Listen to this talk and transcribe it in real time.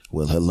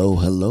Well,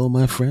 hello,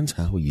 my friends.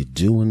 How are you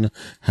doing?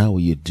 How are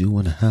you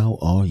doing? How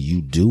are you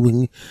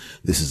doing?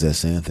 This is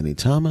S. Anthony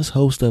Thomas,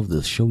 host of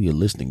the show you're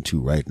listening to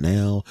right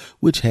now,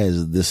 which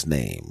has this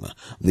name,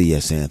 the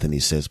S. Anthony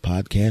Says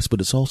podcast,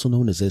 but it's also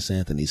known as S.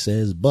 Anthony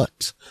Says,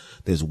 but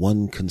there's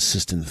one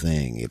consistent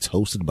thing. It's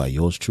hosted by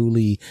yours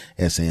truly,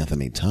 S.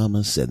 Anthony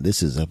Thomas, and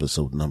this is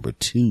episode number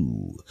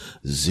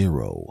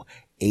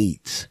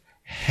 208.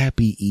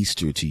 Happy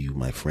Easter to you,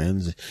 my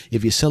friends.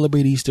 If you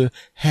celebrate Easter,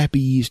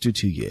 happy Easter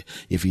to you.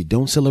 If you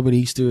don't celebrate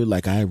Easter,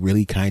 like I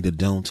really kind of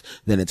don't,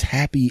 then it's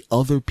happy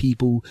other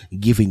people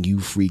giving you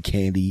free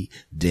candy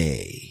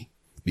day.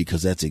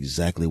 Because that's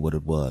exactly what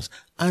it was.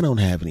 I don't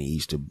have any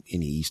Easter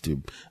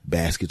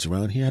baskets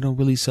around here. I don't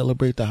really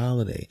celebrate the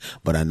holiday,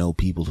 but I know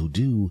people who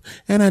do.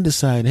 And I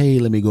decide, hey,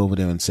 let me go over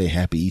there and say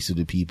happy Easter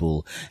to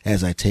people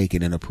as I take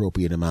an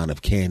inappropriate amount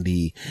of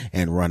candy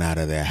and run out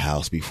of their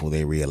house before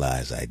they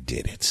realize I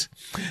did it.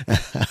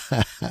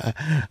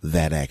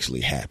 That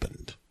actually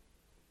happened.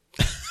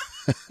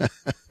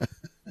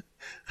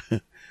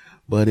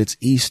 But it's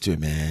Easter,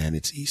 man.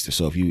 It's Easter.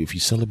 So if you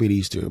celebrate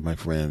Easter, my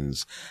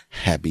friends,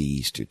 happy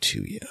Easter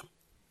to you.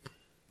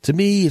 To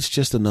me, it's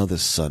just another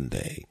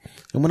Sunday.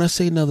 And when I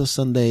say another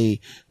Sunday,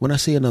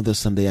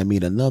 I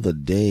mean another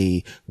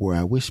day where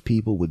I wish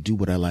people would do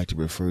what I like to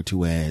refer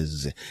to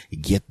as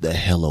get the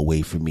hell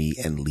away from me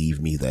and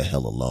leave me the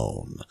hell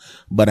alone.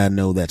 But I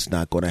know that's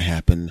not going to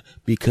happen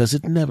because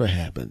it never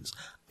happens.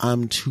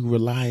 I'm too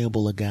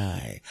reliable a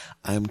guy.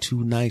 I'm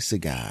too nice a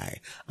guy.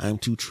 I'm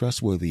too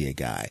trustworthy a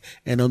guy.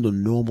 And under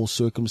normal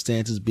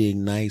circumstances,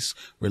 being nice,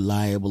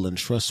 reliable, and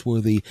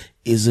trustworthy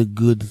is a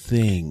good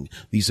thing.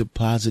 These are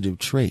positive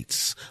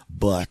traits.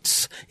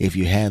 But if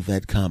you have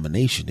that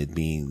combination, it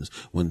means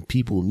when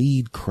people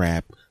need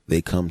crap, they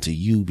come to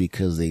you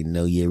because they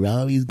know you're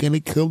always going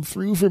to come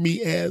through for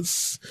me,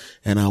 S.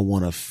 And I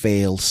want to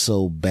fail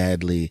so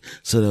badly.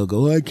 So they'll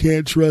go, I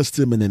can't trust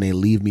him. And then they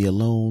leave me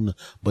alone.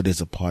 But there's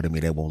a part of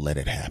me that won't let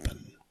it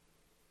happen.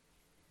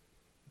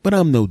 But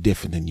I'm no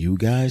different than you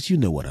guys. You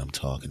know what I'm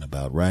talking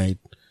about, right?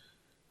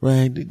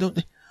 Right?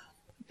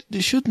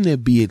 Shouldn't there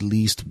be at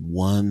least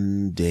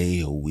one day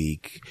a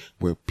week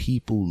where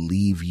people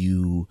leave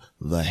you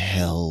the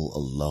hell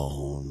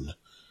alone?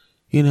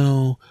 You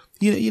know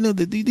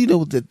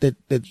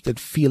that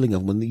feeling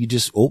of when you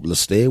just, let's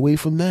stay away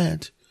from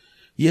that.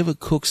 You ever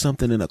cook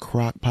something in a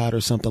crock pot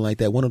or something like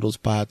that? One of those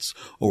pots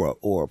or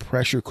a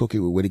pressure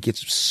cooker where it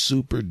gets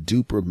super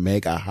duper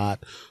mega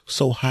hot.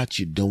 So hot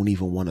you don't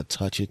even want to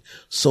touch it.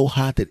 So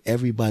hot that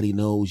everybody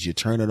knows you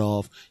turn it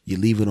off. You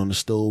leave it on the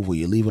stove or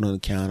you leave it on the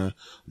counter.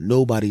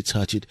 Nobody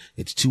touch it.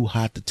 It's too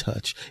hot to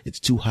touch. It's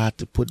too hot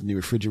to put in the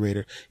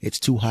refrigerator. It's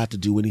too hot to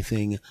do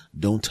anything.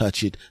 Don't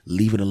touch it.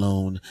 Leave it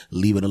alone.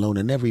 Leave it alone.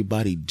 And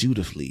everybody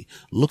dutifully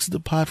looks at the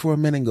pot for a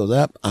minute and goes,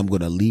 I'm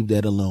going to leave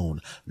that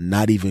alone.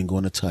 Not even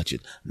going to touch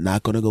it.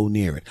 Not going to go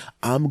near it.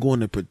 I'm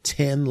going to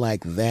pretend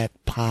like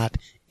that pot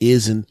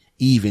isn't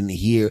even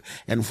here.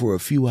 And for a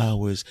few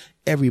hours,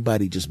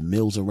 everybody just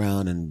mills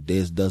around and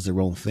does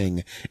their own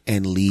thing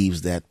and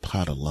leaves that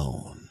pot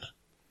alone.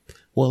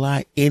 Well,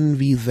 I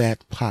envy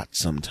that pot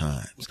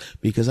sometimes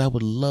because I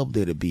would love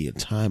there to be a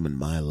time in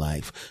my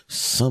life,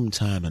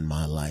 sometime in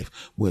my life,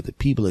 where the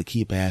people that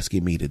keep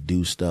asking me to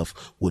do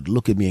stuff would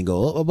look at me and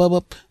go,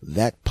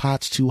 that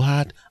pot's too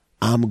hot.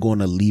 I'm going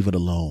to leave it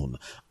alone.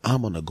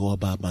 I'm going to go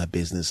about my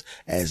business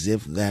as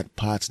if that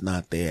pot's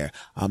not there.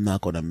 I'm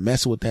not going to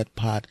mess with that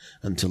pot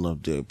until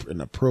an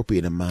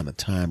appropriate amount of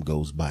time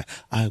goes by.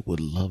 I would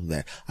love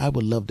that. I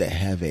would love to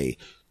have a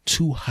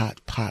too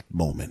hot pot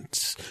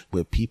moments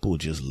where people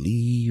just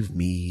leave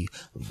me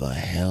the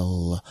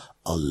hell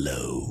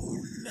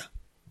alone,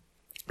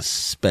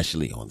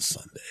 especially on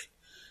Sunday.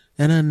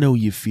 And I know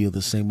you feel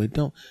the same way.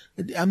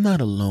 I'm not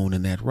alone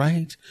in that,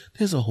 right?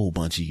 There's a whole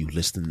bunch of you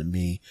listening to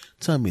me.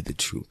 Tell me the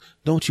truth.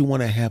 Don't you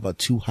want to have a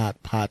too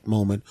hot pot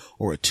moment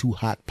or a too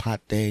hot pot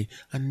day?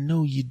 I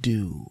know you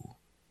do.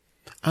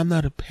 I'm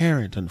not a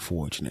parent,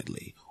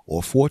 unfortunately,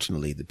 or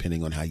fortunately,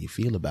 depending on how you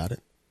feel about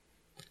it.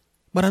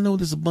 But I know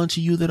there's a bunch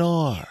of you that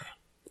are.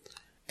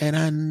 And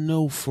I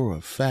know for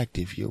a fact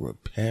if you're a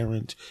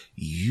parent,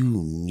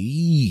 you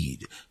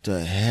need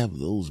to have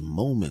those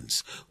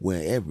moments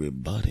where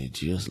everybody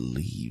just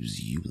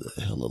leaves you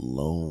the hell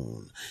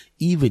alone.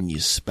 Even your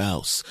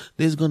spouse.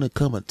 There's going to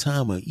come a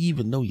time where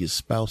even though your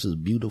spouse is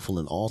beautiful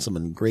and awesome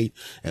and great,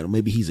 and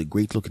maybe he's a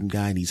great looking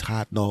guy and he's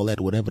hot and all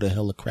that, whatever the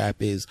hell the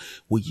crap is,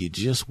 where you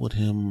just want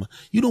him,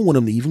 you don't want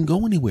him to even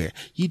go anywhere.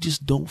 You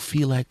just don't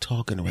feel like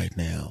talking right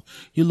now.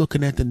 You're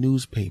looking at the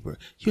newspaper.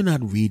 You're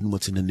not reading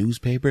what's in the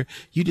newspaper.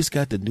 You just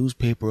got the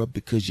newspaper up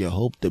because you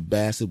hope the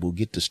bastard will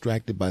get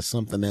distracted by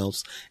something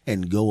else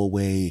and go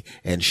away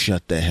and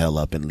shut the hell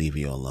up and leave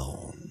you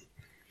alone.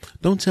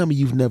 Don't tell me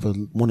you've never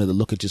wanted to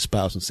look at your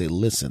spouse and say,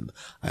 listen,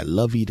 I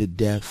love you to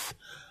death.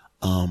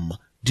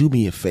 Do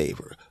me a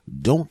favor.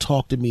 Don't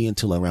talk to me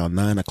until around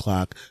 9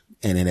 o'clock.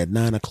 And then at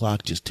 9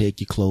 o'clock, just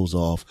take your clothes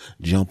off,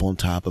 jump on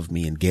top of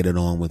me and get it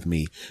on with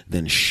me.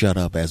 Then shut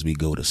up as we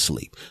go to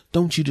sleep.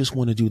 Don't you just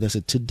want to do that? I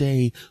said,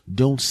 today,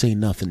 don't say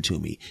nothing to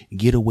me.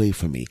 Get away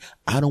from me.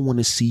 I don't want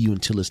to see you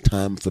until it's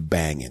time for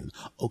banging.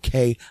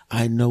 Okay?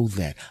 I know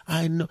that.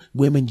 I know.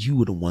 Women,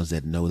 you are the ones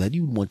that know that.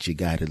 You want your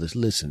guy to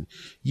listen.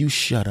 You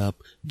shut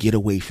up. Get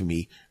away from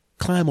me.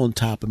 Climb on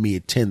top of me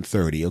at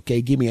 10:30,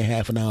 okay? Give me a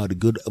half an hour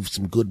of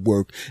some good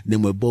work, and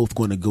then we're both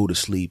going to go to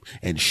sleep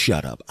and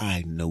shut up.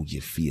 I know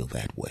you feel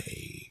that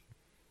way.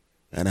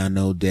 And I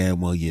know damn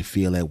well you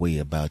feel that way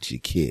about your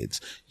kids.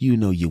 You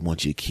know you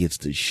want your kids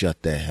to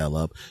shut the hell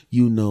up.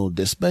 You know,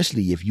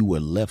 especially if you were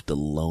left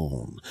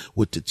alone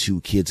with the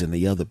two kids and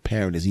the other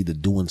parent is either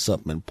doing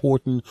something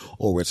important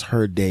or it's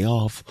her day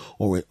off.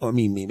 When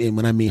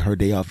I mean her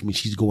day off, I mean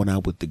she's going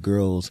out with the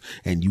girls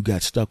and you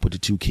got stuck with the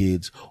two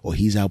kids, or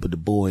he's out with the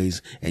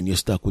boys and you're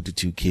stuck with the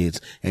two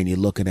kids and you're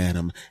looking at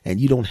them and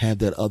you don't have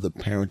that other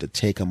parent to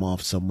take them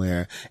off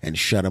somewhere and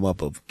shut them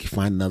up or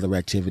find another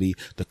activity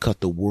to cut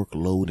the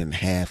workload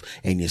in half,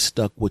 and you're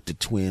stuck with the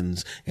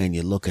twins and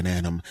you're looking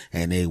at them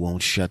and they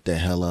won't shut the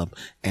hell up,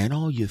 and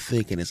all you're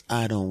thinking is,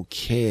 I don't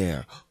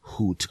care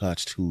who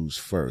touched who's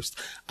first.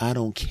 I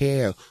don't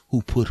care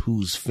who put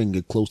whose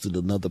finger close to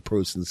another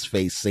person's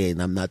face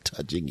saying, I'm not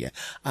touching you.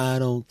 I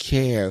don't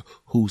care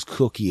whose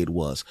cookie it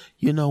was.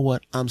 You know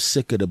what? I'm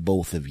sick of the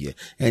both of you.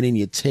 And then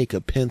you take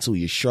a pencil,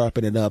 you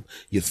sharpen it up,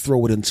 you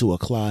throw it into a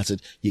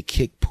closet, you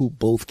poop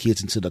both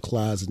kids into the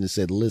closet and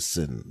said,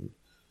 listen,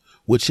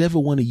 whichever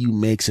one of you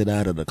makes it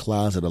out of the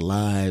closet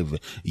alive,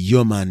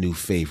 you're my new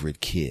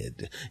favorite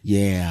kid.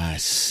 Yeah, I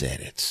said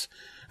it.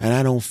 And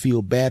I don't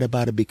feel bad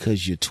about it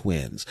because you're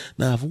twins.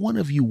 Now, if one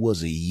of you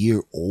was a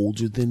year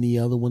older than the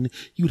other one,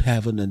 you'd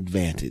have an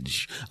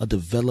advantage, a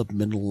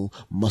developmental,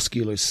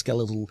 muscular,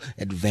 skeletal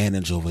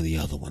advantage over the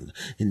other one.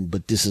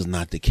 But this is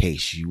not the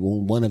case. You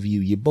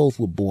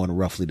both were born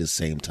roughly the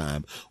same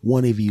time.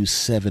 One of you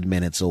 7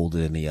 minutes older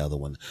than the other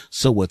one.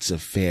 So it's a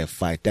fair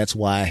fight. That's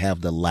why I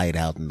have the light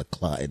out in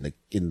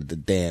the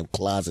damn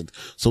closet,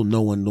 so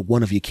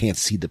one of you can't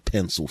see the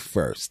pencil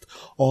first.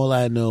 All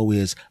I know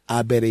is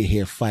I better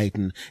hear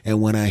fighting, and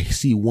when I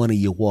see one of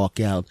you walk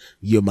out,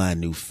 you're my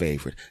new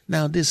favorite.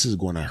 Now, this is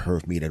going to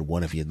hurt me that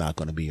one of you is not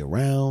going to be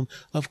around.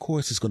 Of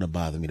course, it's going to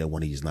bother me that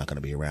one of you is not going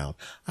to be around.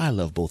 I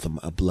love both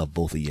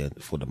of you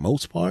for the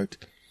most part.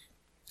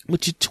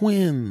 But you're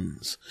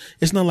twins.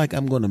 It's not like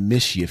I'm going to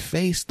miss your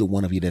face, the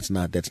one of you that's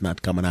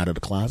not coming out of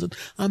the closet.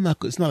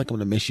 It's not like I'm going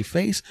to miss your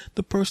face.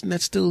 The person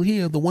that's still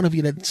here, the one of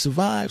you that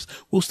survives,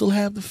 will still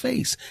have the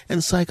face.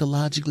 And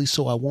psychologically,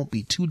 so I won't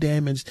be too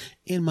damaged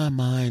in my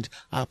mind,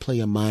 I'll play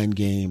a mind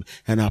game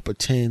and I'll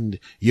pretend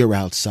you're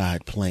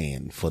outside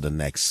playing for the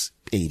next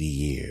 80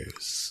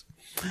 years.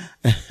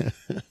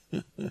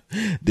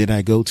 Did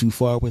I go too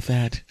far with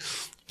that?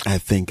 I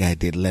think I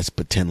did. Let's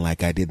pretend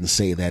like I didn't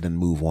say that and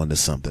move on to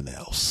something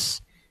else.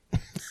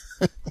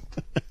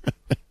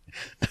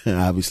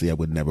 Obviously, I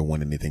would never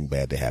want anything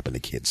bad to happen to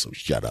kids, so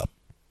shut up.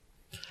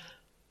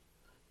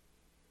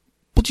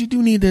 But you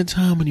do need that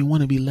time when you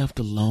want to be left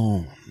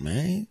alone,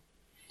 man.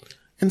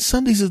 And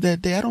Sundays is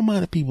that day. I don't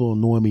mind if people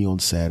annoy me on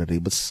Saturday,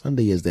 but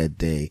Sunday is that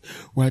day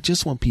where I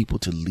just want people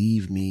to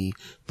leave me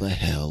the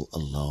hell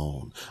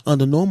alone.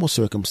 Under normal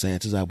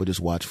circumstances, I would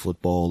just watch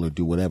football or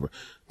do whatever.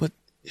 But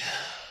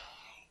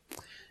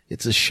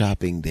it's a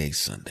shopping day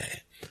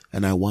Sunday,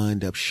 and I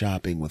wind up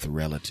shopping with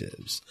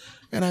relatives,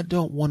 and I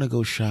don't want to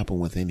go shopping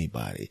with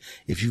anybody.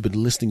 If you've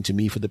been listening to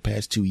me for the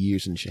past 2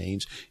 years and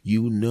change,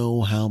 you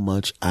know how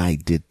much I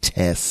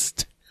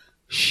detest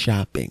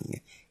shopping.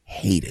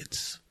 Hate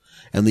it.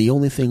 And the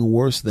only thing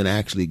worse than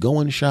actually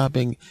going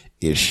shopping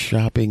is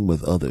shopping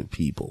with other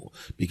people.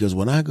 Because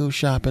when I go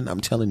shopping,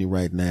 I'm telling you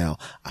right now,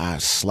 I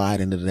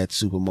slide into that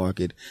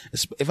supermarket.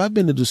 If I've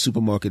been to the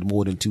supermarket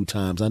more than 2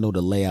 times, I know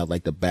the layout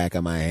like the back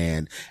of my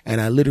hand.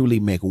 And I literally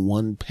make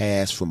one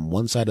pass from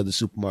one side of the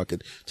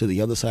supermarket to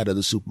the other side of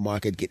the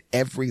supermarket, get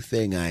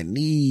everything I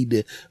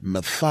need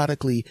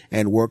methodically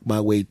and work my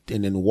way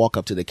and then walk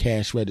up to the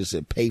cash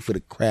register, pay for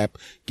the crap,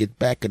 get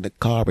back in the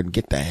car and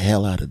get the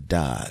hell out of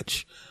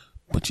Dodge.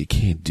 But you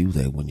can't do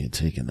that when you're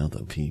taking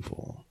other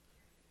people.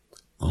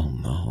 Oh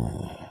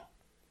no.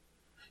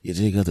 You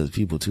take other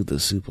people to the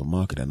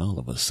supermarket and all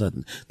of a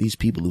sudden, these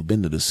people who've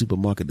been to the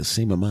supermarket the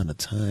same amount of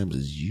times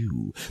as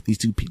you,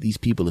 these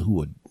people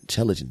who are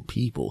intelligent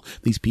people,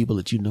 these people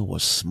that you know are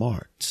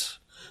smart,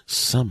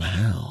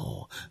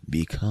 somehow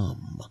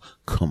become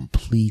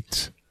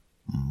complete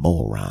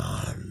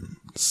morons.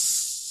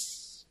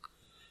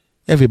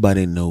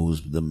 Everybody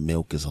knows the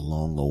milk is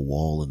along a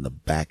wall in the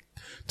back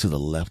to the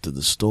left of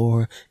the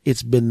store.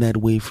 It's been that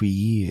way for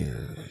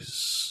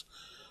years.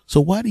 So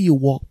why do you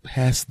walk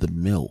past the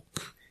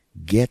milk,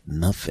 get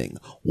nothing,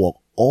 walk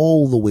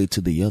all the way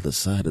to the other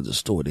side of the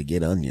store to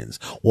get onions,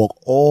 walk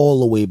all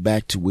the way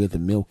back to where the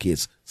milk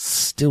is,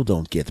 still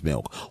don't get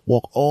milk,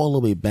 walk all the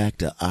way back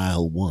to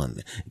aisle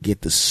 1,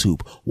 get the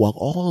soup, walk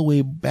all the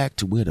way back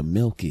to where the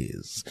milk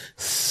is,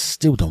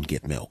 still don't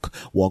get milk,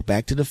 walk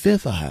back to the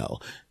 5th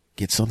aisle,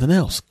 Get something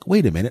else.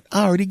 Wait a minute.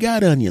 I already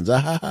got onions. Ah,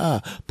 ha,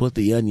 ha. Put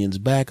the onions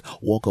back.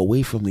 Walk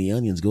away from the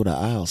onions. Go to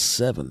aisle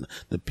 7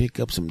 to pick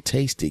up some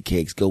tasty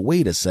cakes. Go,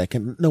 wait a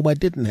second. No, I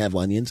didn't have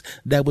onions.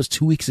 That was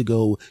 2 weeks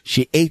ago.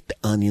 She ate the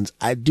onions.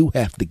 I do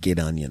have to get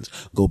onions.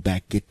 Go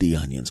back, get the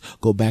onions.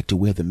 Go back to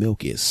where the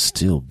milk is.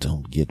 Still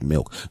don't get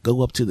milk.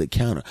 Go up to the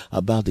counter,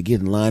 about to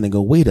get in line and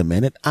go, wait a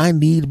minute. I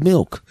need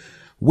milk.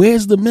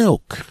 Where's the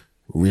milk?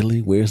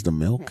 Really? Where's the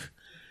milk?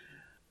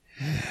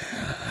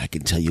 I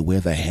can tell you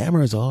where the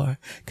hammers are,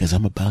 because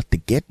I'm about to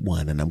get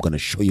one, and I'm going to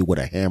show you what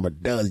a hammer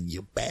does,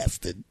 you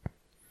bastard.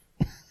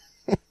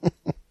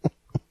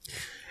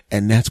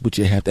 And that's what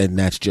you have to, and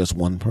that's just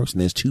one person.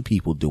 There's 2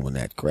 people doing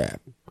that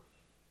crap.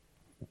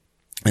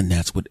 And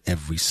that's what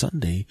every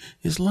Sunday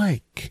is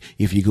like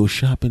if you go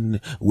shopping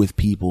with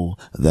people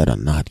that are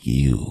not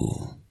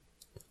you.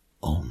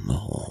 Oh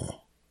no.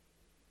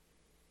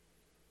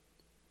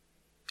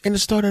 And it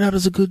started out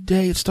as a good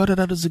day. It started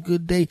out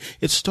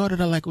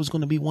like it was going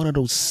to be one of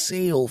those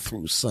sail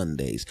through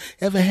Sundays.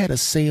 Ever had a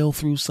sail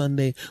through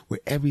Sunday where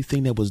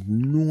everything that was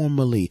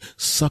normally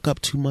suck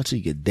up too much of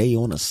your day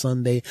on a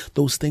Sunday,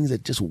 those things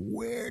that just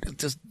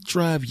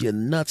drive you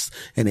nuts,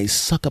 and they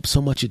suck up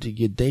so much of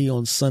your day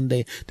on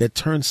Sunday that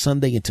turn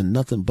Sunday into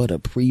nothing but a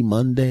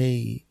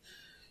pre-Monday?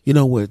 You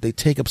know, where they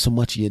take up so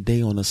much of your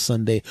day on a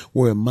Sunday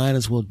where it might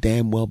as well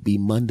damn well be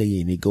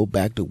Monday, and you go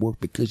back to work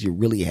because you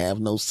really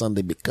have no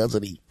Sunday because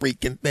of these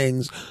freaking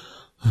things.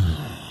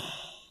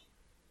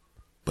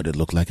 But it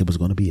looked like it was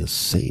going to be a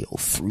sail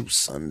through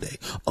Sunday.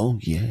 Oh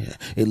yeah,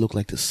 it looked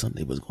like the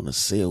Sunday was going to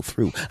sail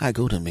through. I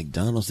go to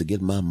McDonald's to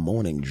get my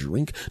morning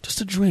drink, just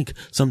a drink.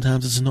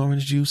 Sometimes it's an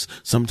orange juice,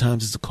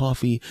 sometimes it's a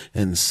coffee,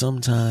 and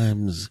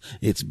sometimes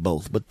it's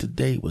both. But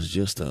today was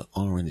just an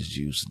orange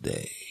juice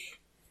day.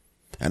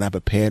 And I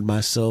prepared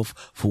myself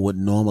for what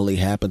normally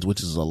happens,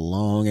 which is a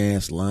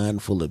long-ass line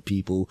full of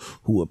people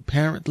who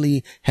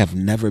apparently have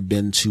never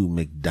been to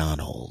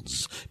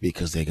McDonald's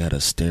because they gotta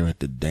stare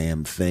at the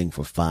damn thing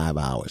for 5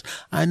 hours.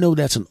 I know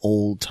that's an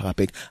old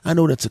topic. I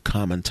know that's a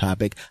common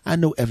topic. I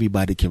know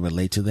everybody can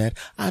relate to that.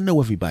 I know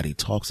everybody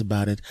talks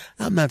about it.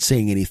 I'm not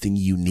saying anything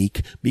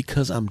unique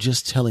because I'm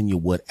just telling you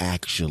what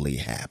actually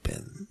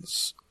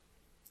happens.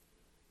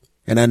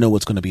 And I know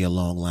it's going to be a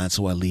long line,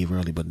 so I leave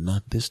early, but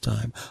not this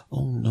time.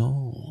 Oh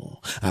no.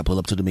 I pull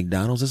up to the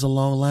McDonald's. There's a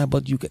long line,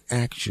 but you can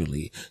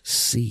actually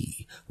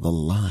see the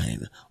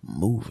line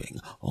moving.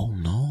 Oh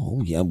no.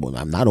 Oh yeah. Well,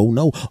 I'm not. Oh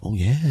no. Oh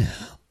yeah.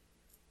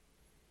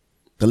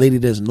 The lady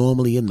that's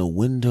normally in the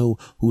window,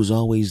 who's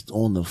always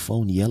on the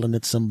phone yelling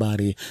at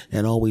somebody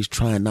and always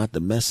trying not to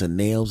mess her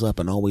nails up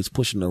and always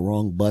pushing the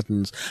wrong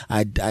buttons.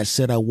 I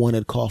said I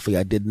wanted coffee.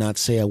 I did not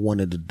say I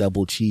wanted a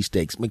double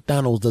cheesesteaks.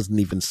 McDonald's doesn't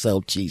even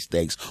sell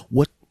cheesesteaks.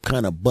 What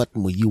kind of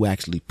button were you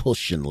actually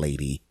pushing,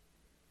 lady?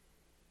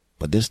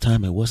 But this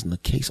time it wasn't the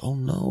case. Oh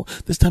no.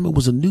 This time it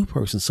was a new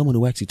person, someone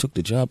who actually took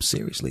the job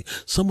seriously,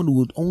 someone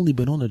who had only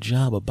been on the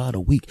job about a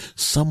week,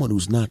 someone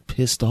who's not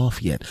pissed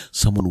off yet,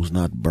 someone who's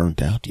not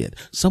burnt out yet,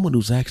 someone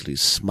who's actually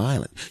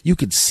smiling. You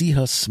could see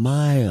her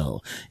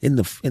smile in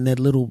that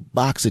little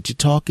box that you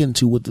talk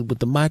into with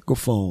the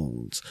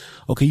microphones.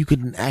 Okay. You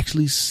couldn't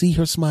actually see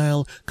her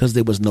smile because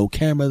there was no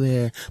camera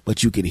there,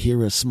 but you could hear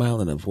her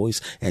smile in her voice.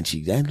 And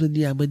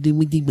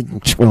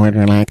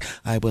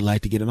I would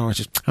like to get an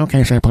orange.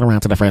 Okay. So I put her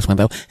around to the first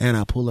window, and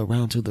I pull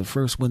around to the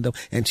first window,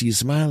 and she's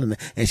smiling,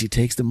 and she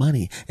takes the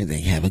money, and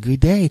they have a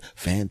good day.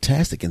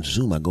 Fantastic. And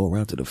zoom, I go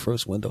around to the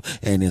first window,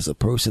 and there's a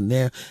person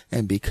there,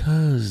 and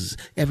because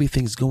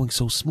everything's going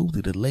so smoothly,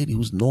 the lady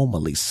who's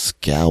normally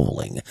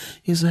scowling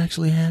is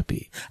actually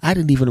happy. I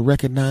didn't even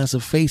recognize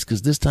her face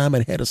because this time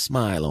it had a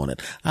smile on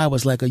it. I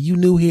was like, are you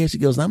new here? She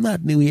goes, I'm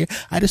not new here.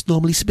 I just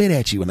normally spit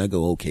at you. And I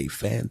go, okay,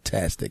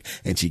 fantastic.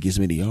 And she gives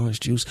me the orange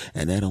juice,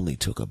 and that only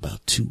took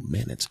about 2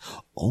 minutes.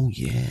 Oh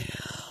yeah.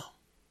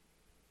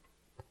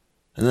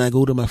 And then I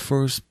go to the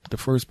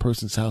first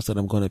person's house that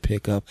I'm going to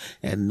pick up,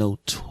 and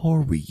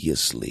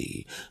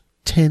notoriously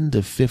 10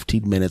 to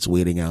 15 minutes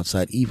waiting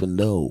outside, even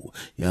though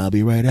I'll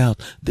be right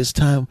out. This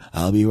time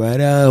I'll be right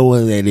out.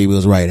 Well, he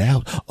was right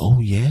out.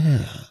 Oh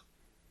yeah.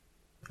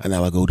 And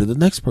now I go to the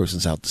next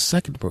person's house, the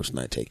second person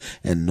I take.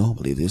 And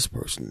normally this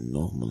person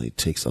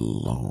takes a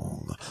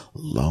long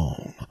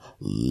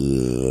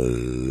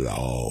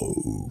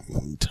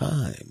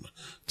time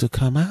to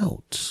come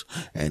out.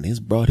 And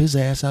he's brought his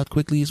ass out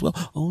quickly as well.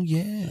 Oh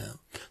yeah.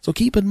 So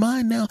keep in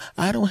mind now,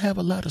 I don't have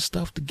a lot of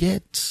stuff to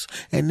get.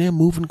 And they're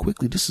moving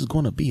quickly. This is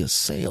going to be a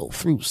sail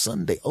through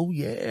Sunday. Oh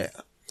yeah.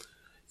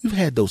 You've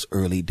had those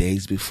early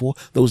days before,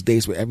 those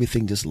days where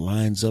everything just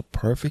lines up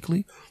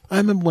perfectly. I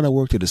remember when I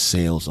worked at a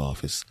sales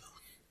office,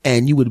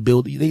 and you would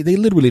build, they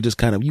literally just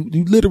kind of,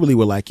 you literally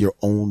were like your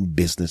own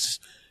business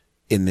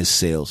in this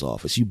sales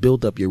office. You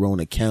built up your own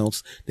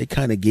accounts. They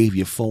kind of gave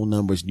you phone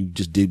numbers, and you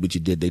just did what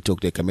you did. They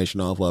took their commission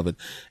off of it.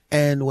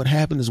 And what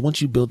happened is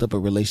once you build up a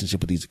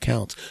relationship with these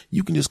accounts,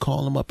 you can just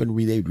call them up and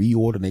they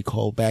reorder, and they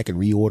call back and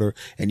reorder,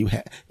 and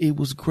it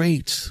was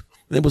great.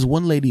 There was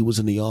one lady who was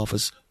in the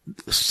office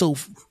so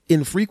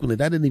infrequently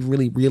that I didn't even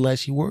really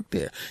realize she worked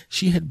there.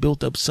 She had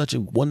built up such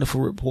a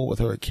wonderful rapport with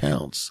her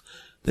accounts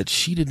that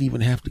she didn't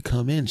even have to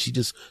come in. She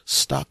just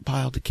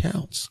stockpiled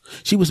accounts.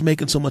 She was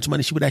making so much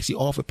money, she would actually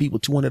offer people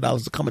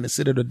 $200 to come in and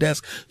sit at her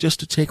desk just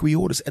to take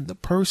reorders. And the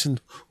person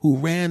who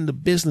ran the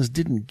business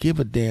didn't give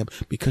a damn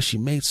because she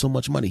made so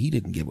much money. He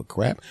didn't give a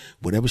crap.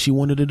 Whatever she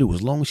wanted to do,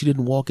 as long as she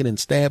didn't walk in and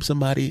stab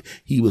somebody,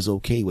 he was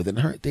okay with it. And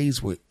her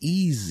days were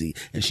easy,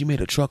 and she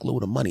made a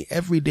truckload of money.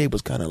 Every day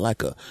was kind of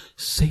like a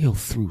sail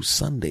through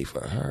Sunday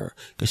for her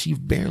because she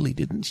barely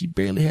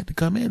had to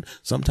come in.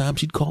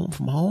 Sometimes she'd call him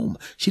from home.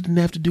 She didn't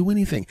have to do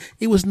anything.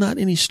 It was not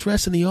any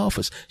stress in the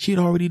office. She had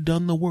already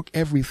done the work,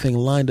 everything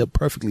lined up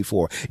perfectly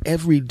for her.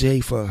 Every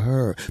day for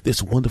her,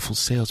 this wonderful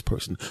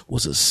salesperson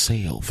was a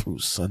sail through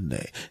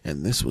Sunday.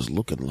 And this was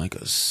looking like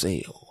a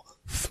sail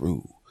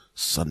through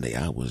Sunday.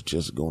 I was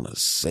just gonna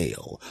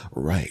sail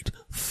right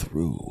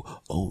through.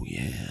 Oh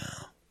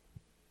yeah.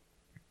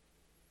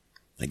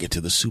 I get to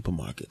the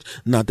supermarket.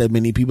 Not that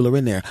many people are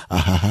in there. Ah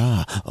ha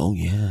ha. Oh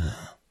yeah.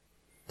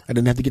 I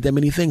didn't have to get that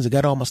many things. I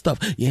got all my stuff.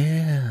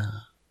 Yeah.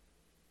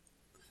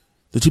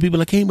 The two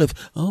people I came with,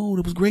 oh,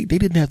 it was great. They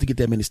didn't have to get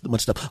that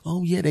much stuff.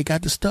 Oh, yeah, they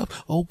got the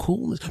stuff. Oh,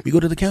 cool. We go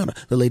to the counter.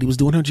 The lady was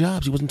doing her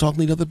job. She wasn't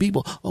talking to other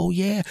people. Oh,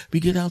 yeah, we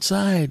get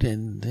outside.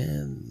 And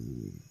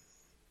then,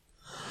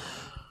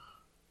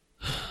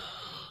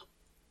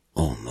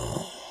 oh,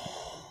 no.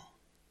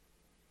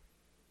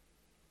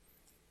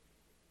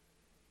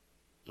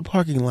 The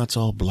parking lot's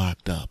all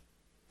blocked up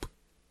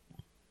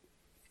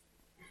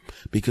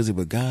because there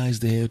were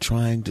guys there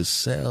trying to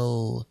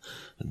sell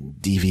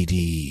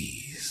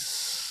DVDs.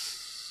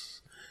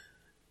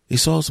 They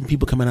saw some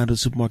people coming out of the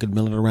supermarket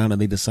milling around, and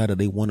they decided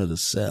they wanted to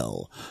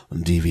sell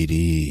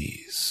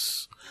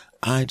DVDs.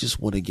 I just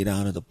want to get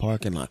out of the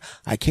parking lot.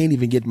 I can't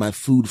even get my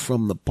food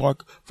from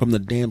the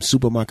damn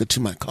supermarket to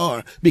my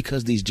car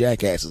because these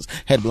jackasses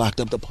had blocked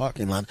up the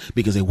parking lot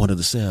because they wanted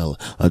to sell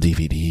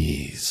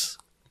DVDs.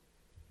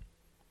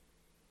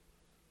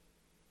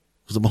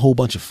 It was a whole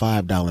bunch of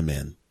 $5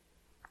 men.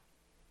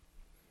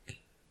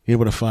 You know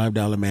what a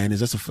 $5 man is?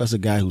 That's a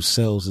guy who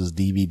sells his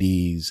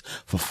DVDs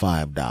for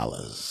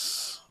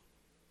 $5.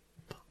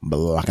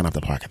 Blocking up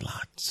the parking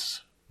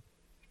lots.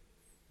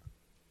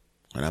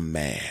 And I'm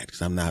mad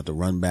because I'm now have to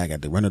run back. I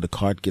have to run to the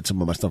cart, get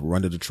some of my stuff,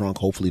 run to the trunk.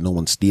 Hopefully no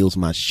one steals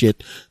my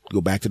shit.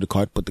 Go back to the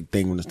cart, put the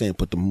thing on the stand,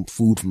 put the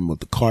food from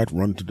the cart,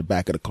 run to the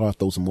back of the car,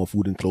 throw some more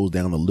food and close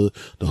down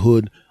the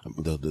hood,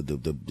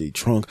 the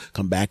trunk,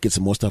 come back, get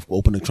some more stuff,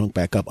 open the trunk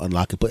back up,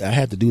 unlock it. But I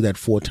had to do that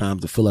 4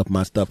 times to fill up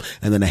my stuff.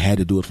 And then I had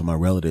to do it for my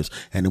relatives.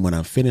 And then when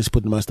I finished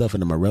putting my stuff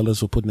in and my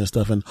relatives were putting their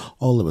stuff in,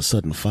 all of a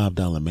sudden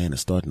 $5 man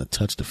is starting to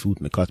touch the food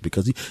in the carts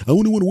because I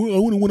only want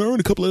to earn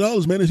a couple of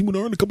dollars, man. He want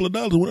to earn a couple of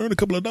dollars. I want to earn a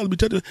couple of dollars.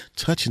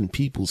 Touching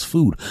people's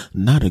food.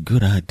 Not a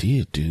good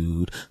idea,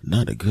 dude.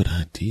 Not a good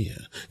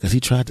idea. Because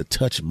he tried to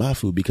touch my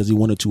food because he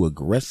wanted to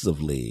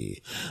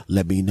aggressively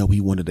let me know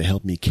he wanted to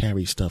help me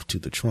carry stuff to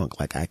the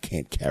trunk. Like I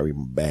can't carry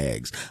my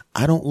bags.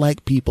 I don't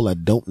like people I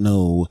don't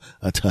know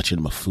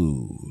touching my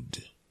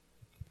food.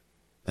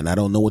 And I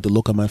don't know what the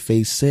look on my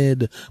face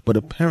said, but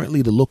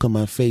apparently the look on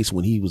my face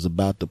when he was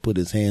about to put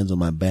his hands on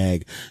my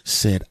bag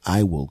said,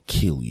 I will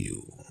kill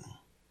you.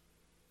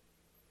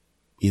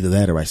 Either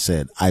that or I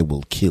said, I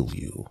will kill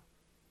you.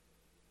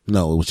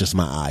 No, it was just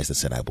my eyes that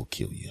said, I will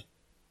kill you.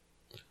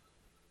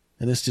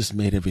 And this just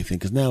made everything,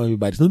 because now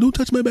everybody's, no, don't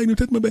touch my bag, don't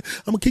touch my bag.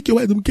 I'm going to kick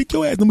your ass, I'm going to kick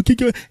your ass, I'm going to kick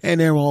your ass. And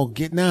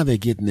they're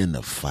getting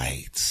into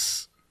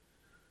fights.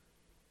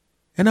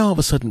 And all of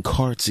a sudden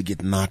carts are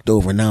getting knocked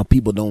over. Now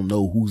people don't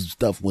know whose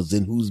stuff was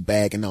in whose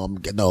bag. And now I'm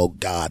getting, oh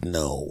God,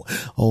 no.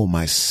 Oh,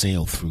 my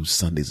sail through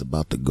Sunday's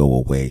about to go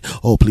away.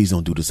 Oh, please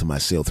don't do this to my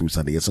sail through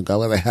Sunday. It's some guy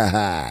like, ha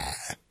ha.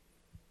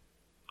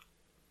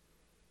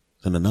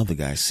 Then another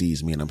guy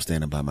sees me and I'm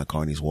standing by my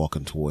car and he's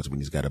walking towards me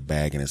and he's got a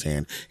bag in his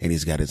hand and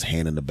he's got his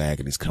hand in the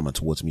bag and he's coming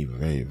towards me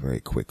very, very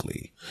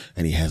quickly.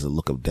 And he has a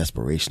look of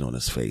desperation on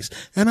his face.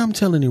 And I'm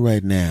telling you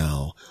right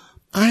now,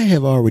 I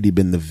have already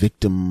been the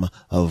victim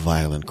of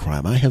violent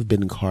crime. I have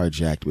been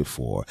carjacked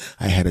before.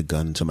 I had a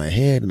gun to my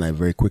head and I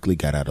very quickly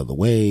got out of the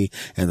way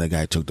and the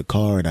guy took the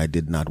car and I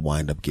did not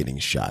wind up getting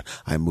shot.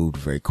 I moved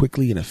very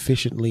quickly and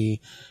efficiently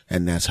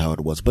and that's how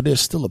it was. But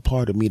there's still a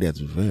part of me that's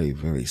very,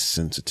 very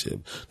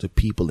sensitive to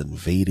people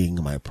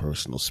invading my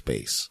personal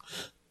space.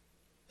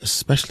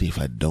 Especially if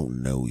I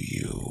don't know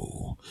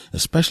you,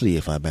 especially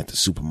if I'm at the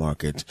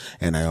supermarket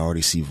and I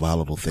already see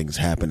volatile things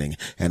happening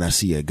and I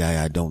see a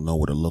guy I don't know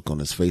with a look on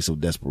his face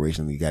of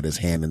desperation. He got his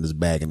hand in his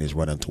bag and he's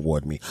running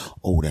toward me.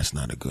 Oh, that's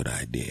not a good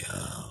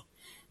idea.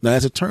 Now,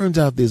 as it turns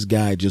out, this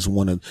guy just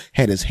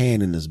had his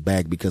hand in his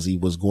bag because he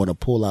was going to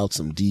pull out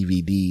some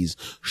DVDs,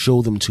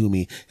 show them to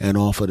me, and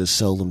offer to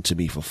sell them to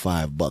me for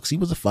 $5. He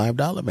was a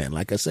 $5 man.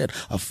 Like I said,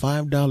 a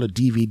 $5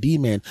 DVD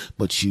man,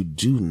 but you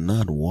do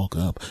not walk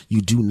up.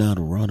 You do not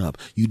run up.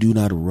 You do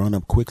not run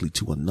up quickly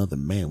to another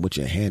man with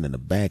your hand in the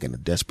bag and a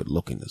desperate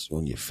look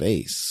on your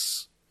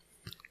face.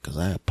 Cause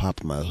I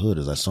popped my hood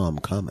as I saw him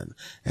coming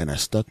and I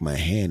stuck my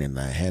hand and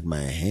I had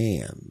my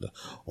hand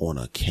on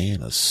a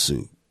can of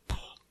soup.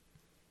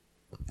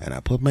 And I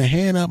put my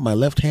hand up, my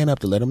left hand up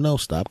to let him know,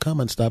 stop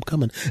coming.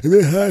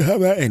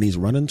 And he's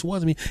running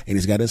towards me and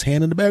he's got his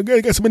hand in the bag.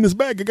 I got some in this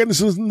bag. I got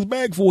this in this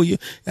bag for you.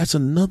 That's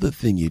another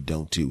thing you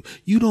don't do.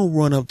 You don't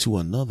run up to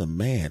another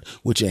man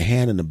with your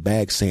hand in the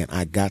bag saying,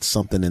 I got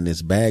something in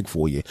this bag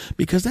for you,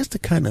 because that's the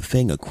kind of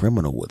thing a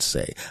criminal would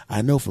say.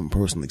 I know from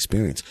personal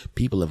experience,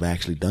 people have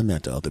actually done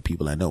that to other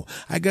people I know.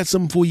 I got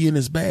something for you in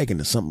this bag, and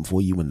there's something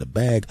for you in the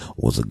bag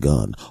was a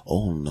gun.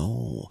 Oh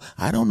no,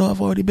 I don't know.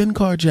 I've already been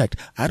carjacked.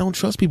 I don't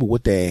trust people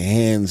with their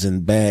hands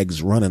in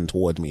bags running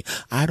towards me.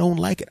 I don't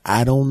like it.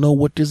 I don't know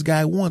what this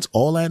guy wants.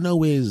 All I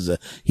know is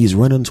he's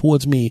running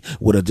towards me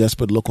with a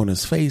desperate look on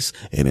his face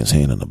and his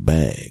hand in a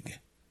bag.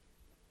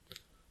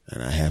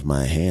 And I have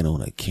my hand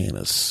on a can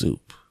of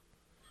soup.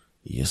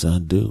 Yes, I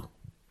do.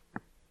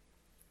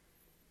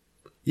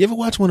 You ever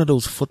watch one of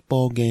those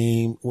football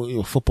game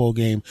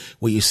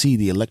where you see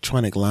the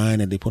electronic line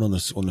that they put on the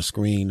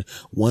screen?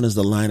 One is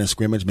the line of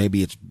scrimmage.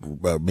 Maybe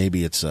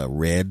it's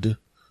red,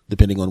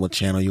 depending on what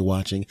channel you're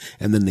watching.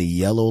 And then the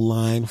yellow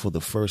line for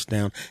the first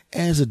down.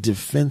 As a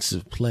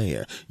defensive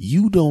player,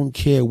 you don't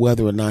care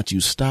whether or not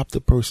you stop the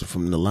person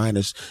from the line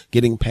is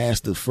getting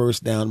past the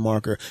first down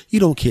marker. You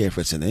don't care if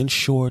it's an inch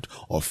short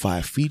or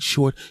 5 feet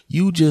short.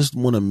 You just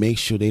want to make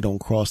sure they don't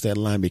cross that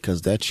line,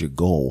 because that's your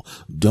goal.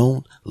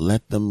 Don't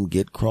let them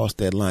get crossed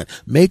that line.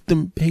 Make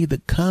them pay the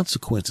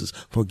consequences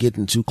for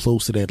getting too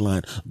close to that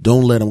line.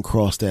 Don't let them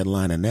cross that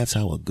line. And that's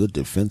how a good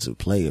defensive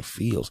player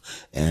feels.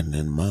 And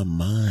in my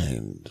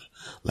mind,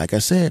 like I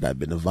said, I've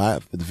been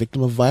the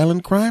victim of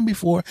violent crime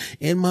before.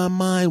 In my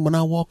mind, when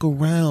I walk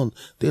around,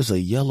 there's a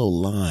yellow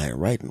line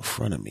right in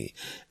front of me.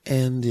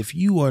 And if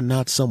you are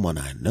not someone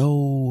I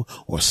know,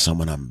 or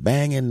someone I'm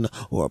banging,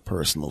 or a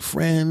personal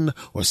friend,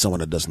 or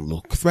someone that doesn't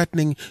look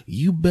threatening,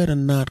 you better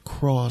not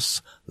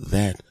cross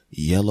that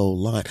yellow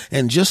line.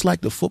 And just like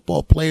the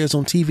football players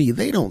on TV,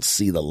 they don't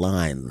see the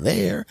line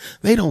there.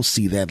 They don't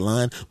see that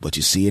line, but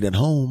you see it at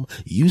home.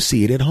 You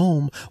see it at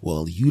home.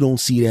 Well, you don't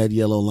see that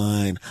yellow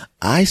line.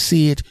 I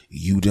see it.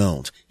 You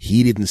don't.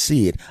 He didn't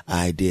see it.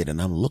 I did.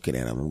 And I'm looking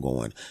at him. I'm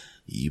going,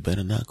 you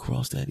better not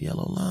cross that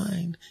yellow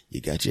line.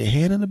 You got your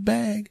hand in the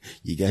bag.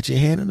 You got your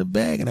hand in the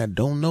bag. And I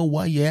don't know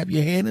why you have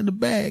your hand in the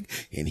bag.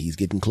 And he's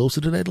getting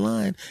closer to that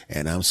line.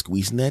 And I'm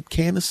squeezing that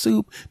can of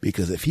soup,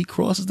 because if he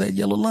crosses that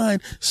yellow line,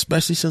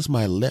 especially since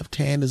my left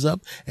hand is up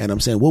and I'm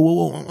saying,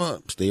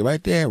 whoa, stay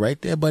right there,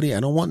 buddy.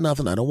 I don't want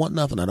nothing. I don't want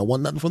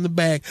nothing from the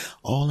bag.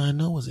 All I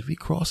know is if he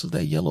crosses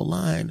that yellow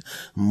line,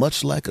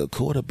 much like a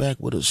quarterback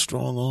with a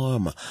strong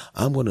arm,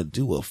 I'm going to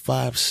do a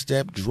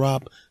 5-step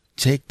drop,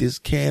 take this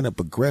can of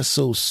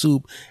Progresso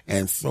soup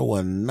and throw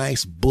a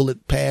nice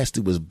bullet pass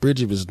through his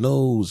bridge of his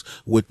nose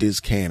with this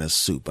can of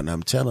soup. And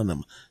I'm telling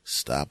him,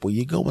 stop where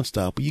you going,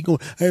 stop where you going.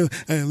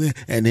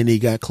 And then he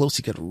got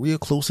real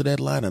close to that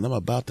line, and I'm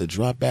about to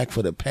drop back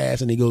for the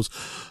pass, and he goes,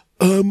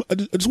 I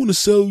just want to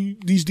sell you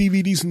these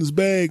DVDs in this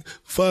bag,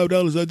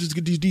 $5. I just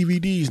get these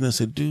DVDs. And I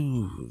said,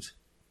 dude,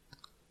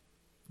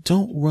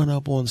 don't run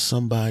up on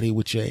somebody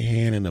with your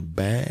hand in a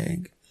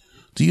bag.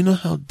 Do you know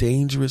how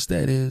dangerous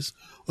that is?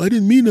 I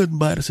didn't mean nothing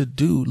by it. I said,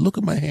 dude, look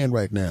at my hand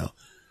right now.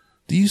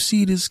 Do you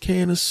see this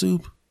can of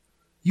soup?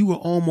 You were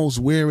almost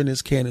wearing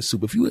this can of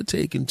soup. If you had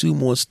taken 2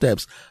 more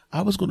steps,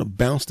 I was going to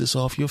bounce this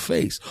off your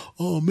face.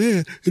 Oh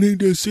man, it ain't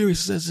that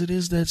serious. I said, it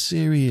is that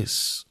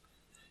serious.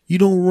 You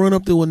don't run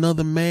up to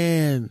another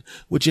man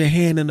with your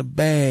hand in a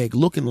bag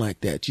looking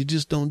like that. You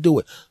just don't do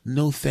it.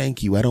 No,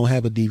 thank you. I don't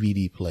have a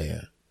DVD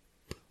player.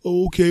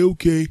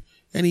 Okay.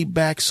 And he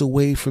backs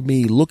away from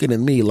me, looking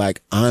at me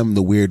like I'm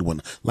the weird one.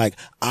 Like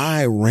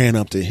I ran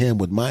up to him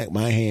with my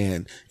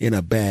hand in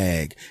a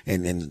bag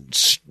and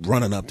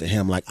running up to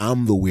him like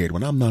I'm the weird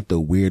one. I'm not the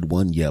weird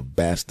one, you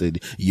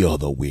bastard. You're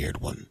the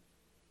weird one.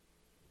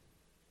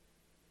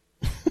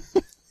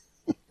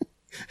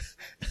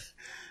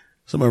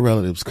 So my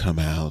relatives come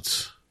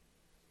out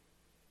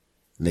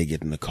and they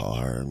get in the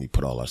car and we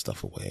put all our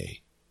stuff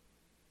away.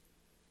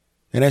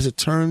 And as it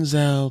turns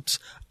out,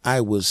 I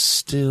was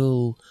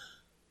still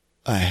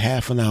a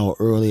half an hour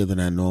earlier than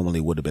I normally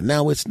would have been.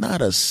 Now, it's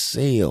not a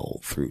sail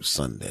through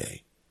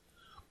Sunday,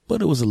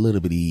 but it was a little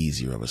bit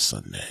easier of a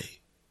Sunday.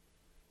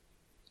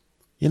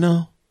 You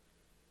know,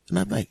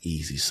 not like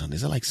easy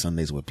Sundays. I like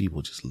Sundays where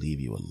people just leave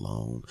you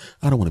alone.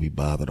 I don't want to be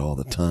bothered all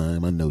the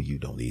time. I know you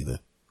don't either.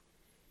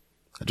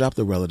 I dropped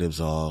the relatives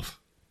off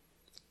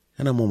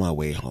and I'm on my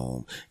way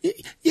home. You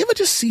ever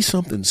just see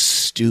something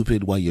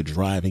stupid while you're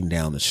driving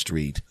down the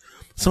street?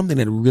 Something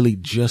that really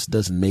just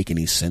doesn't make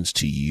any sense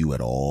to you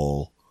at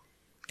all.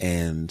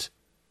 And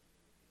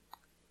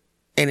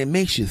it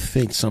makes you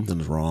think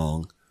something's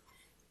wrong.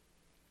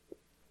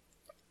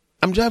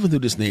 I'm driving through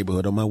this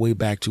neighborhood on my way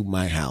back to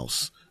my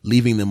house,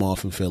 leaving them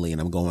off in Philly,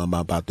 and I'm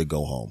about to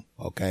go home.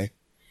 Okay.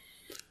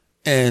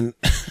 And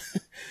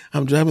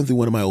I'm driving through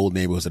one of my old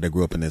neighborhoods that I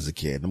grew up in as a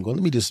kid. I'm going,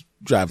 let me just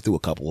drive through a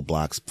couple of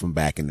blocks from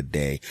back in the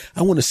day.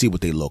 I want to see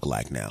what they look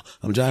like now.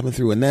 I'm driving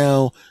through, and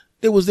now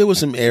there was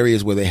some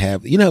areas where they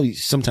have, you know,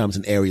 sometimes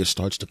an area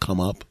starts to come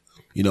up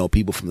You know,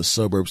 people from the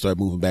suburbs start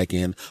moving back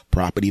in,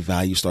 property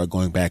values start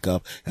going back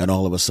up, and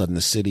all of a sudden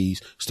the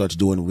cities starts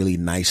doing really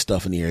nice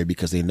stuff in the area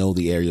because they know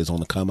the area is on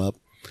the come up.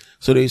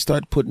 So they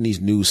start putting these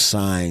new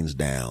signs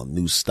down,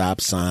 new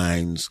stop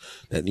signs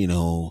that,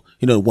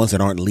 the ones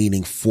that aren't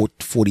leaning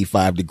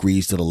 45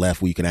 degrees to the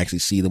left where you can actually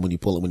see them when you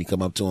pull it, when you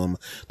come up to them.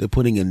 They're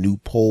putting in new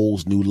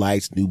poles, new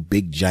lights, new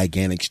big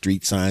gigantic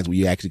street signs where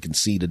you actually can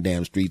see the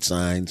damn street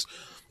signs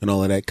and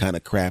all of that kind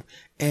of crap.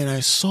 And I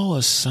saw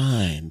a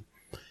sign.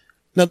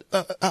 Now,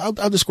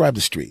 I'll describe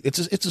the street. It's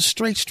a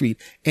straight street,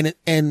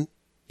 and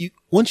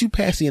once you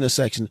pass the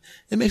intersection,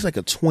 it makes like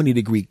a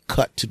 20-degree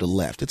cut to the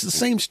left. It's the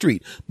same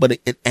street, but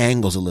it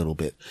angles a little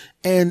bit,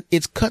 and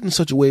it's cut in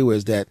such a way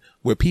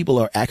where people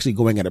are actually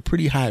going at a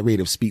pretty high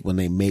rate of speed when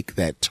they make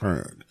that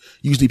turn.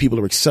 Usually, people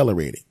are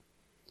accelerating,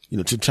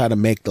 to try to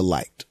make the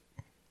light.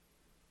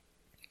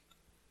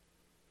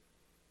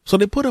 So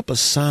they put up a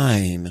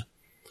sign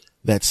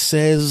that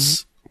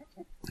says,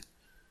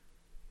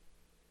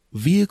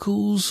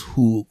 vehicles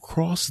who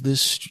cross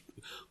this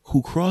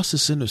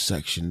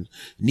intersection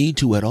need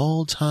to at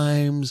all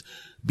times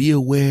be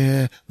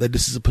aware that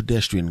this is a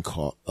pedestrian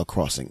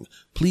crossing.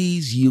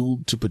 Please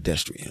yield to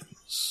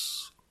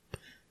pedestrians.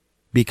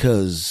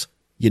 Because,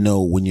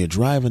 when you're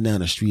driving down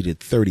the street at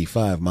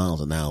 35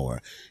 miles an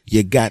hour,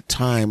 you got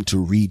time to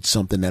read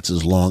something that's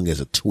as long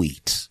as a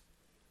tweet.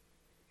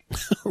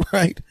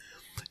 Right?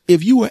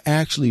 If you were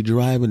actually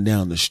driving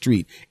down the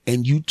street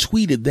and you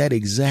tweeted that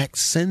exact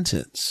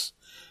sentence,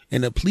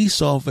 and a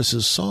police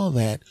officer saw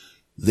that,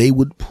 they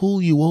would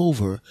pull you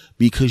over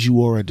because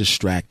you are a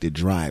distracted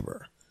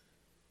driver.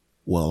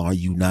 Well, are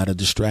you not a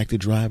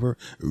distracted driver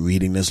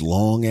reading this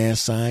long ass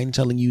sign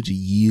telling you to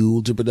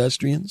yield to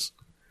pedestrians?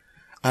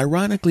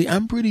 Ironically,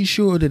 I'm pretty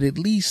sure that at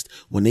least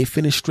when they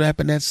finish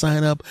strapping that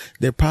sign up,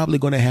 they're probably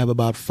going to have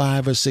about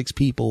 5 or 6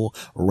 people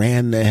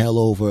ran the hell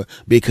over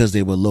because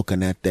they were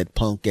looking at that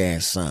punk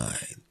ass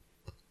sign.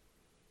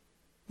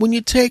 When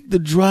you take the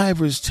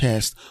driver's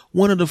test,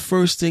 one of the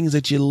first things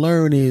that you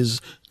learn is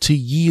to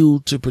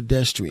yield to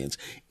pedestrians.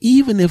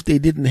 Even if they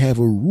didn't have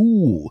a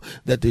rule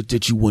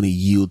that you want to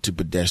yield to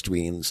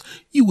pedestrians,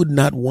 you would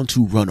not want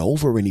to run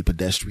over any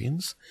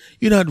pedestrians.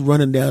 You're not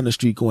running down the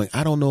street going,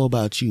 I don't know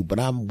about you, but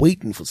I'm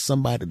waiting for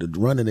somebody to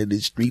run into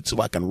this street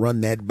so I can run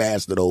that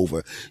bastard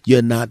over.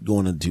 You're not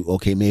going to do,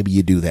 okay, maybe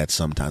you do that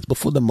sometimes, but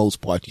for the most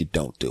part, you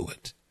don't do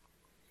it.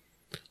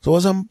 So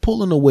as I'm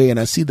pulling away and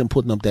I see them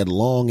putting up that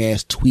long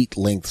ass tweet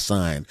length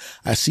sign,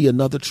 I see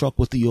another truck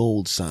with the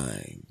old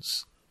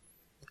signs.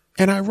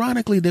 And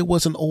ironically, there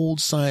was an old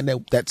sign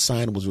that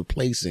sign was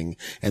replacing,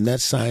 and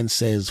that sign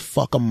says,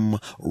 fuck 'em,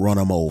 run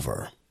 'em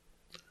over.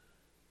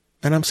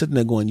 And I'm sitting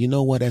there going, you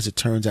know what? As it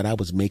turns out, I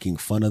was making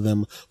fun of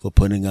them for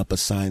putting up a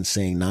sign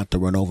saying not to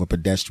run over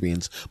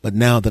pedestrians. But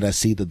now that I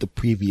see that the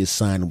previous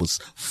sign was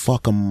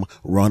fuck 'em,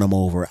 run 'em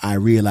over, I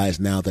realize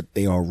now that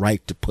they are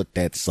right to put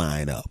that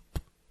sign up.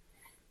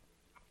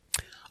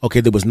 Okay,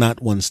 there was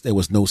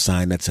no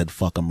sign that said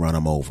fuck 'em, run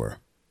 'em over.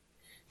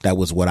 That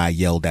was what I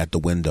yelled at the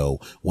window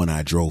when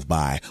I drove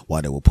by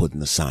while they were putting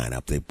the sign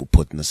up. They were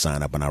putting the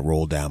sign up and I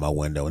rolled down my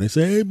window and they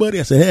said, hey buddy,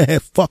 I said, hey,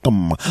 fuck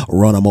 'em,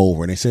 run 'em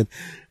over. And they said,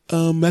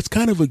 that's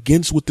kind of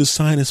against what this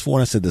sign is for.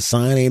 And I said, the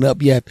sign ain't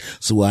up yet.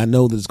 So I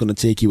know that it's going to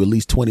take you at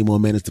least 20 more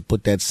minutes to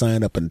put that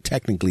sign up. And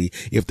technically,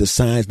 if the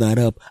sign's not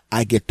up,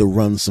 I get to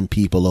run some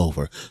people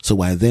over.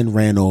 So I then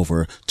ran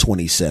over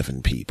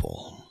 27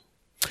 people.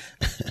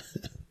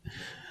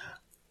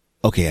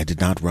 Okay, I did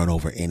not run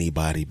over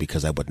anybody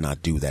because I would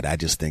not do that. I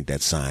just think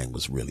that sign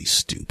was really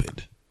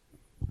stupid.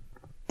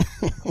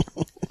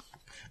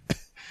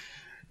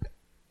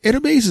 It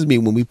amazes me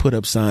when we put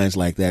up signs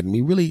like that and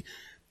we really,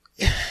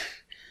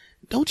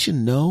 don't you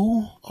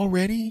know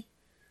already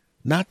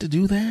not to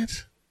do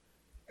that?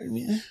 I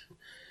mean,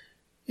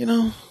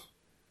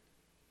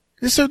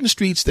 there's certain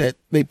streets that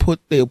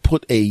they'll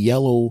put a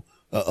yellow,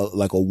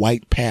 like a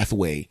white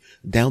pathway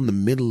down the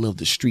middle of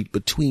the street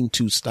between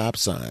 2 stop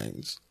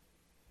signs,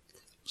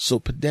 so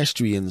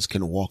pedestrians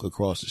can walk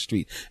across the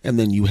street, and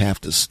then you have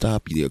to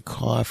stop your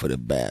car for the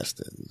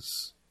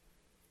bastards.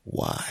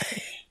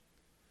 Why?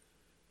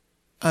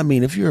 I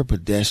mean, if you're a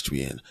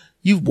pedestrian,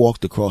 you've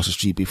walked across the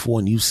street before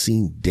and you've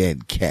seen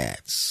dead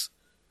cats.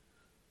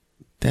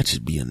 That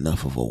should be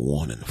enough of a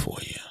warning for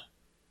you.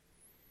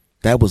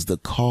 That was the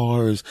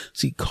cars.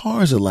 See,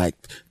 cars are like,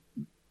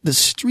 the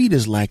street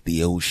is like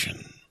the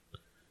ocean,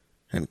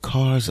 and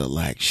cars are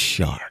like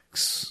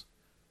sharks.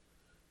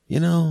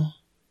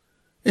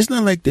 It's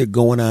not like they're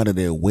going out of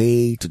their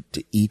way to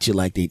eat you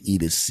like they'd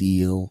eat a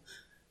seal.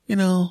 They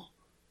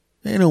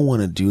don't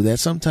want to do that.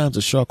 Sometimes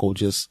a shark will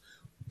just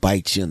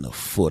bite you in the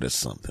foot or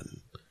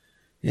something.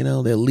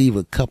 They'll leave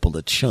a couple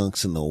of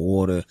chunks in the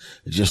water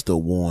just to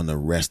warn the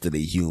rest of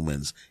the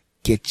humans.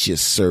 Get your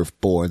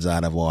surfboards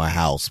out of our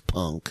house,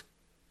 punk.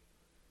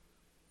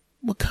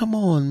 Well, come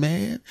on,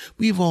 man.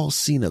 We've all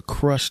seen a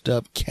crushed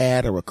up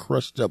cat or a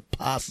crushed up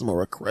possum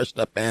or a crushed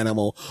up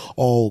animal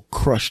all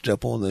crushed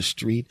up on the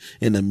street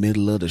in the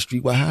middle of the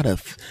street. Well,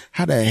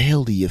 how the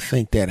hell do you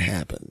think that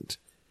happened?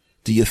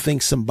 Do you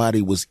think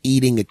somebody was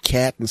eating a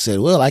cat and said,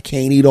 well, I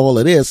can't eat all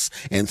of this,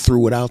 and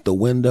threw it out the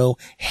window?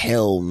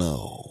 Hell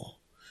no.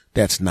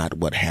 That's not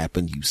what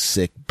happened, you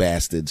sick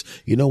bastards.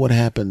 You know what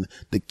happened?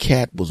 The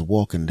cat was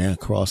walking down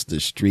across the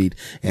street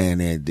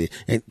and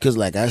cause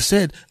like I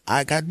said,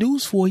 I got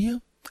news for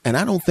you. And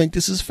I don't think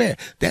this is fair.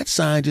 That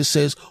sign just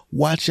says,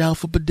 watch out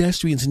for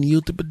pedestrians and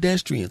yield to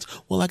pedestrians.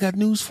 Well, I got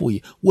news for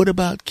you. What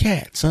about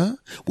cats, huh?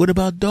 What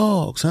about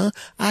dogs, huh?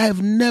 I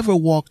have never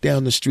walked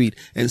down the street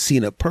and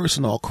seen a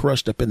person all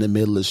crushed up in the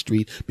middle of the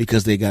street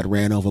because they got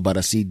ran over, but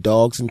I see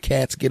dogs and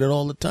cats get it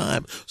all the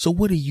time. So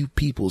what are you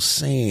people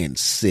saying,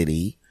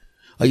 city?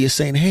 Are you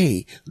saying,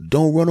 hey,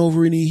 don't run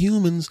over any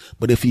humans,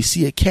 but if you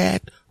see a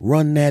cat,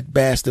 run that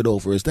bastard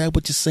over? Is that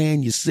what you're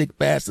saying, you sick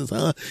bastards,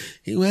 huh?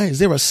 Is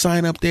there a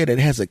sign up there that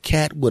has a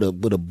cat with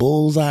a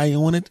bullseye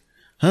on it?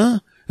 Huh?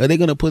 Are they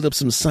going to put up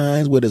some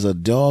signs where there's a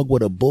dog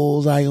with a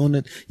bullseye on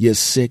it? You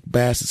sick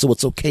bastards. So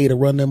it's okay to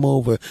run them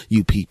over?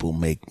 You people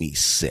make me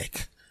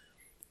sick.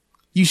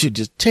 You should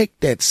just take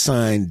that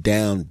sign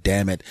down,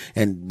 damn it,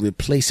 and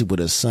replace it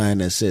with a sign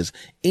that says,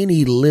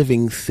 any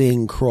living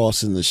thing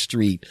crossing the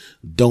street,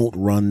 don't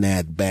run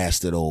that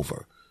bastard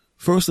over.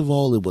 First of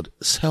all, it would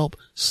help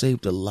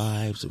save the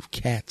lives of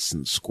cats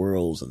and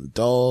squirrels and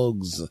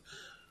dogs.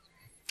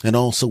 And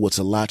also, it's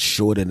a lot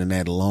shorter than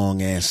that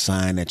long-ass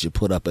sign that you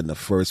put up in the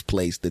first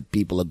place that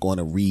people are going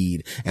to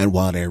read, and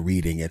while they're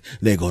reading it,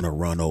 they're going to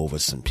run over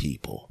some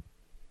people.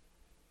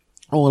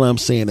 All I'm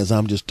saying is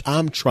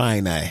I'm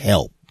trying to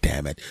help.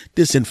 Damn it.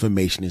 This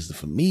information isn't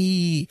for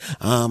me.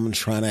 I'm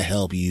trying to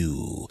help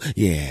you.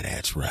 Yeah,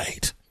 that's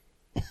right.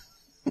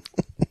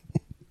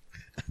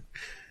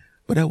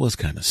 But that was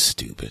kind of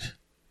stupid.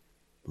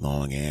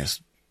 Long ass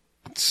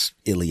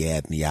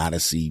Iliad and the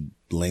Odyssey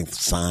length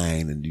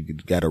sign, and you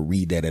got to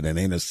read that at an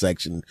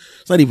intersection.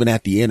 It's not even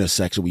at the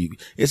intersection.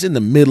 It's in the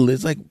middle.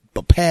 It's like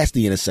past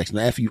the intersection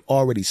after you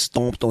already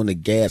stomped on the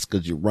gas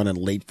because you're running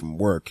late from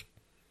work.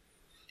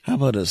 How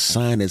about a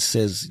sign that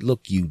says,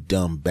 look, you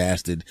dumb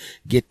bastard,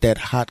 get that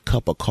hot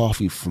cup of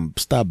coffee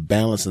stop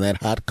balancing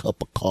that hot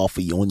cup of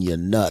coffee on your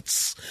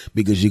nuts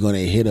because you're going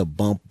to hit a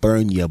bump,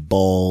 burn your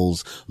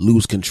balls,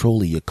 lose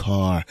control of your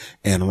car,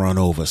 and run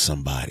over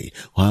somebody.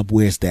 Well,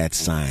 where's that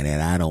sign at?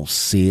 I don't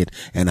see it,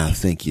 and I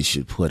think you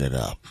should put it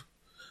up.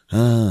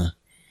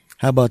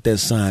 How about that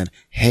sign?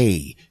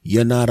 Hey,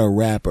 you're not a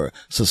rapper,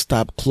 so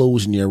stop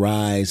closing your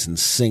eyes and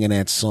singing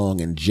that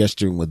song and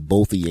gesturing with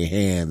both of your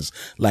hands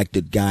like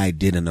the guy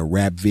did in a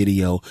rap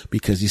video,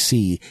 because you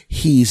see,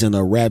 he's in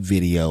a rap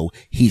video.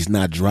 He's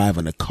not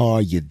driving a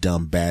car, you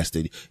dumb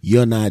bastard.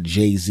 You're not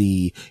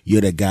Jay-Z.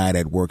 You're the guy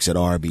that works at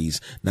Arby's.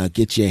 Now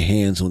get your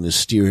hands on the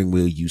steering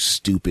wheel, you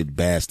stupid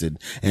bastard,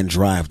 and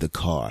drive the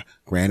car.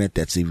 Granted,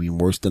 that's even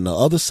worse than the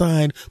other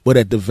sign, but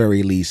at the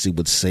very least, it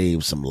would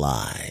save some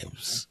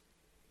lives.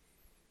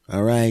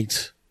 All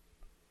right.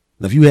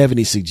 Now, if you have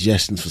any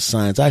suggestions for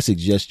signs, I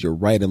suggest you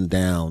write them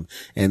down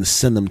and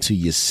send them to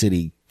your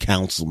city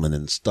councilman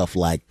and stuff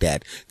like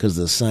that, because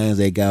the signs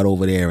they got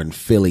over there in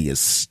Philly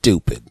is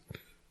stupid.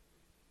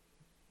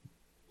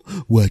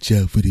 Watch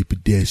out for the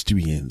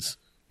pedestrians.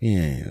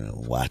 Yeah,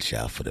 watch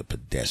out for the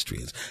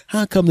pedestrians.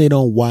 How come they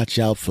don't watch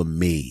out for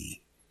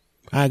me?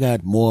 I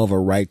got more of a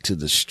right to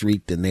the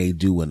street than they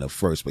do in the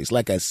first place.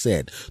 Like I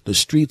said, the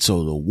streets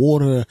are the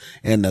water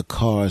and the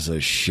cars are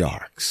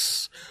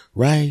sharks.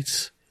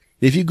 Right?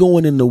 If you're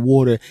going in the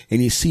water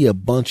and you see a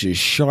bunch of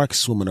sharks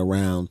swimming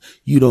around,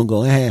 you don't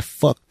go,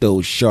 fuck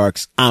those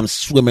sharks, I'm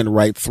swimming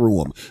right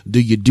through them.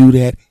 Do you do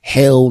that?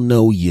 Hell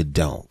no, you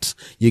don't.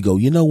 You go,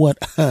 you know what?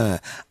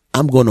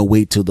 I'm going to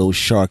wait till those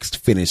sharks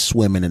finish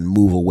swimming and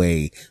move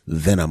away,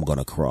 then I'm going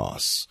to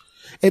cross.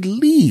 At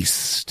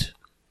least.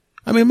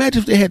 I mean,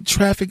 imagine if they had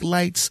traffic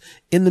lights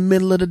in the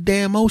middle of the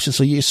damn ocean.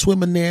 So you're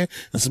swimming there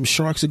and some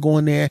sharks are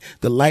going there.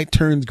 The light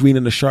turns green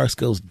and the sharks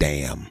goes,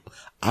 damn.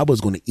 I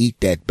was going to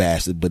eat that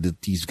bastard, but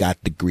he's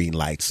got the green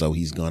light, so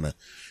he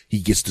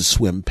gets to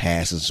swim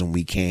past us and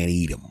we can't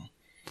eat him.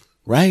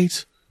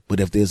 Right?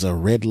 But if there's a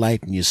red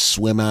light and you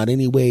swim out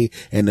anyway,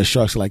 and the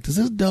sharks are like, does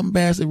this dumb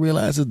bastard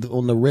realize that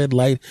on the red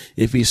light,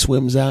 if he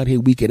swims out here,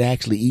 we could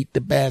actually eat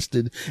the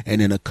bastard? And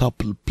then a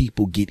couple of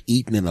people get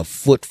eaten and a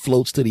foot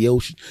floats to the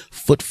ocean,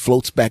 foot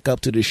floats back up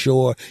to the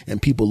shore,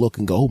 and people look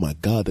and go, oh my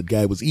God, that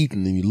guy was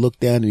eaten. And you look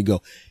down and you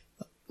go,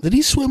 did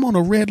he swim on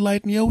a red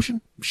light in the ocean?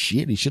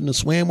 Shit, he shouldn't have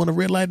swam on a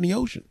red light in the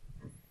ocean.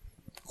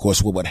 Of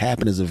course, what would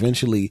happen is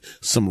eventually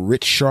some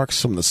rich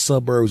sharks from the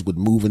suburbs would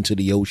move into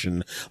the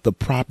ocean. The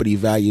property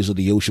values of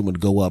the ocean would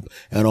go up,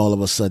 and all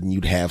of a sudden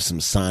you'd have some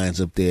signs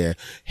up there.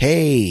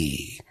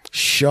 Hey,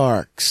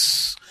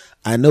 sharks,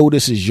 I know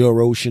this is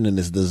your ocean and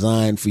it's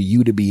designed for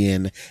you to be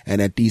in,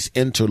 and that these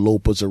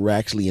interlopers are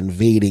actually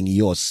invading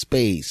your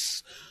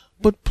space.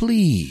 But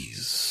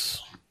please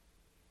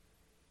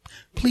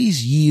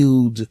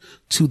yield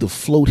to the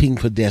floating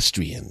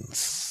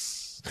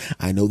pedestrians.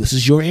 I know this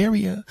is your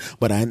area,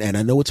 but I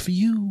know it's for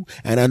you.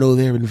 And I know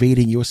they're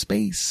invading your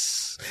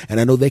space.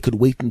 And I know they could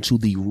wait until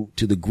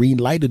the green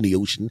light in the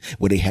ocean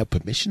where they have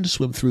permission to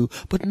swim through.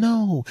 But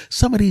no,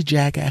 some of these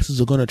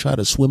jackasses are going to try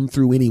to swim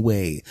through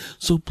anyway.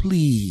 So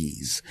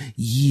please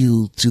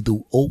yield to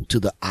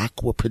the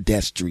aqua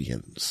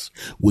pedestrians.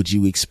 Would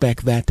you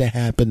expect that to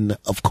happen?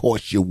 Of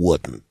course you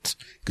wouldn't.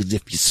 Because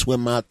if you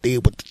swim out there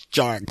with the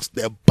sharks,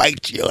 they'll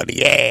bite you on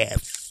the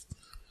ass.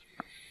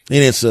 And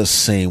it's the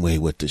same way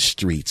with the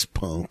streets,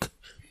 punk.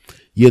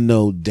 You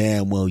know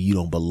damn well you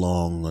don't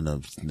belong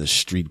on the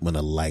street when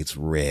the light's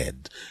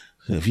red.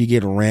 If you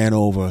get ran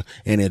over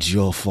and it's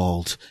your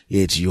fault,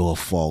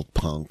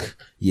 punk.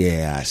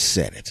 Yeah, I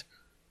said it.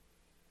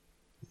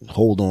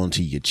 Hold on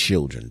to your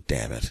children,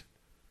 damn it.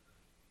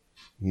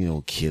 You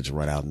know, kids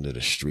run out into the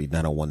street and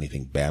I don't want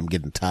anything bad. I'm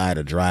getting tired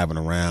of driving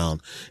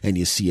around and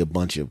you see a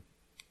bunch of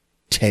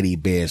teddy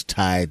bears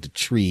tied to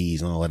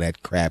trees and all of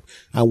that crap.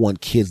 I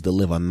want kids to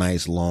live a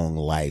nice long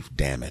life,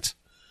 damn it.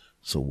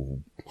 So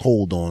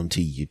hold on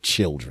to your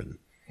children.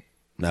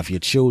 Now, if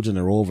your children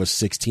are over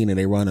 16 and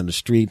they run in the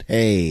street,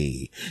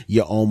 hey,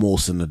 you're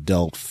almost an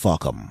adult.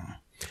 Fuck them.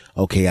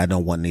 Okay, I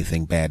don't want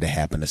anything bad to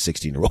happen to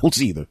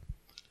 16-year-olds either.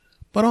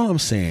 But all I'm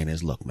saying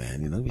is, look,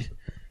 man, you know,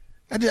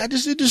 it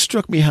just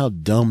struck me how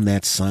dumb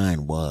that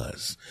sign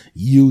was.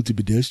 Yield to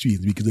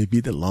pedestrians because they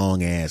beat the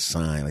long ass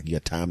sign. Like you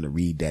got time to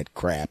read that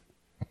crap.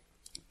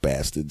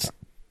 Bastards.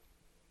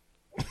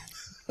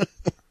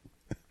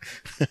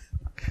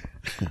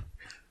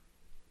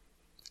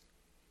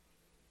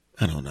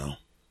 I don't know.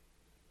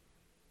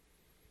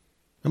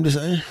 I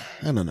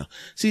don't know.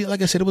 See,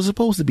 like I said, it was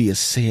supposed to be a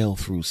sail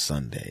through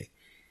Sunday.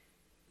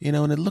 You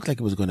know, and it looked like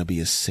it was going to be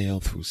a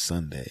sail through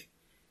Sunday.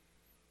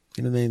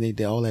 You know,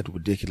 they all that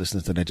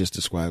ridiculousness that I just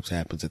described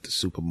happens at the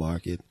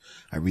supermarket.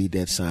 I read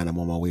that sign. I'm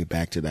on my way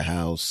back to the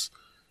house.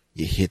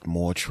 You hit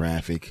more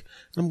traffic.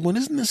 I'm going,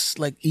 isn't this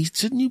like,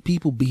 shouldn't you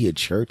people be at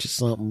church or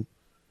something?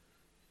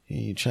 And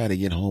you try to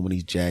get home and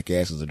these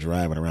jackasses are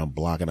driving around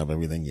blocking up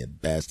everything, you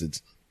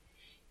bastards.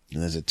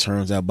 And as it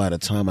turns out, by the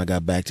time I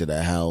got back to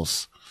the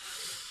house,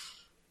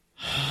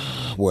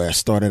 where I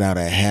started out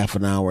a half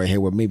an hour ahead,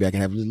 where maybe I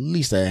can have at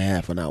least a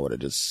half an hour to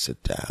just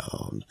sit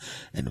down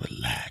and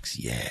relax.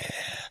 Yeah.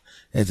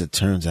 As it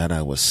turns out,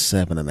 I was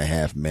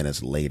 7.5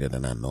 minutes later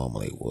than I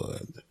normally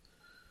would.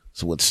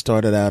 So what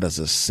started out as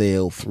a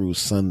sail through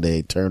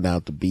Sunday turned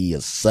out to be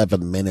a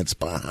 7 minutes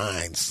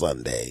behind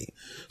Sunday.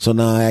 So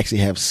now I actually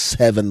have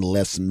 7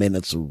 less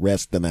minutes of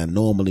rest than I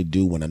normally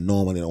do when I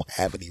normally don't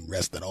have any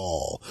rest at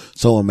all.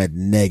 So I'm at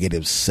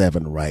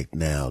 -7 right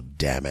now,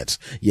 damn it.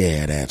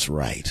 Yeah, that's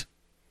right.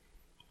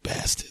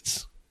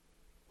 Bastards.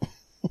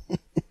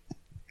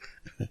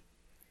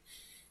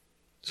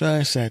 So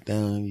I sat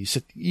down, you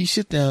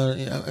sit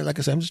down, like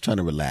I said, I'm just trying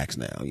to relax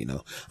now, you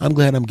know. I'm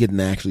glad I'm getting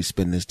to actually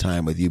spend this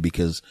time with you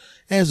because,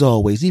 as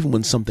always, even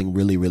when something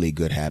really, really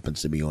good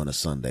happens to me on a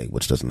Sunday,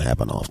 which doesn't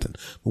happen often,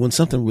 but when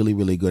something really,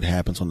 really good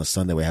happens on a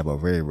Sunday, we have a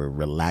very, very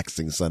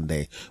relaxing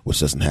Sunday, which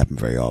doesn't happen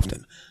very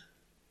often.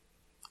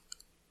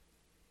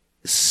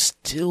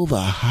 Still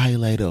the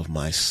highlight of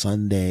my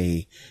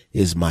Sunday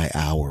is my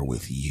hour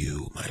with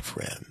you, my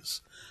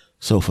friends.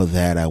 So for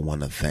that, I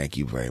want to thank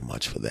you very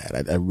much for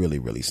that. I really,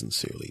 really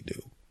sincerely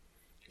do.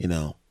 You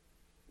know,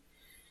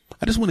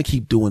 I just want to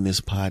keep doing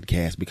this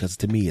podcast because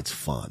to me, it's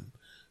fun,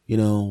 you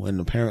know, and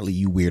apparently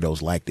you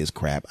weirdos like this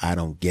crap. I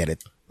don't get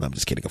it. No, I'm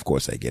just kidding. Of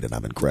course I get it.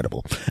 I'm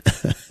incredible.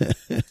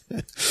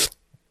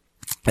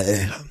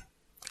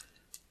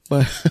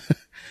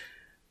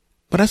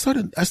 But I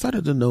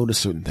started to notice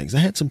certain things. I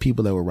had some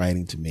people that were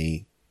writing to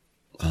me.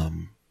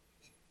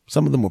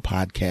 Some of them were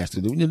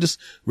podcasters, you know, just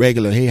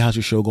regular, hey, how's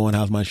your show going?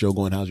 How's my show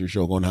going? How's your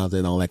show going? How's it?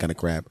 And all that kind of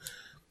crap.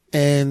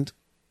 And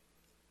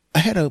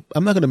I'm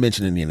not going to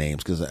mention any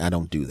names because I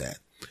don't do that,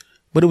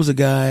 but it was a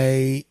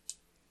guy.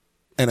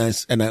 By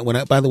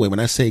the way, when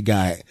I say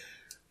guy,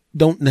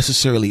 don't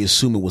necessarily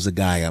assume it was a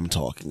guy I'm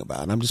talking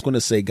about. I'm just going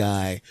to say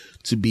guy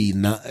to be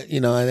not,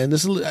 you know, and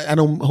this, I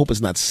don't hope it's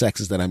not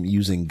sexist that I'm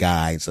using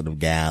guy instead of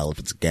gal if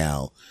it's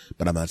gal,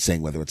 but I'm not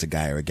saying whether it's a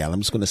guy or a gal.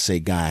 I'm just going to say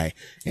guy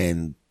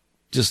and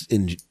just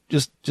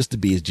to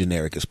be as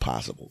generic as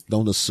possible.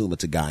 Don't assume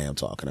it's a guy I'm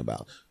talking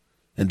about.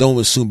 And don't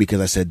assume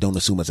because I said don't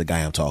assume it's a guy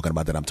I'm talking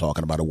about that I'm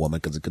talking about a woman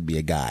because it could be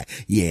a guy.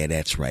 Yeah,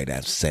 that's right.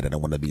 I've said it. I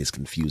want to be as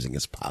confusing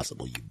as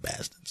possible, you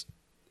bastards.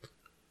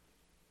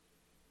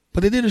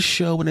 But they did a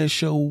show and that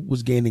show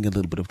was gaining a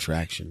little bit of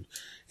traction.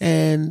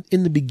 And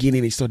in the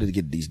beginning, they started to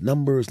get these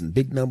numbers and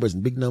big numbers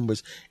and big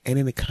numbers. And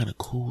then it kind of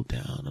cooled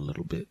down a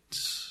little bit.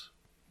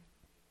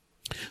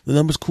 The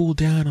numbers cooled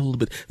down a little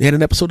bit. They had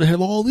an episode that had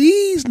all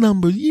these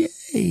numbers.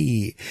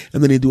 Yay.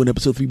 And then they do an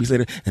episode 3 weeks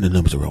later and the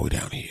numbers are all the way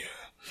down here.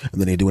 And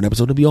then they do an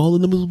episode and all the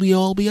numbers will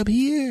all be up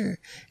here.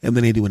 And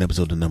then they do an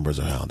episode the numbers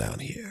are all down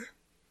here.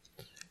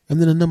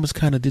 And then the numbers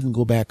kind of didn't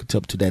go back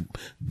up to that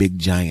big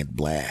giant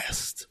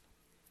blast.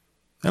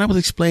 And I was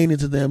explaining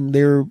to them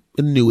they're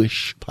a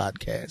newish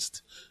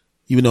podcast.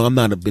 Even though I've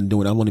only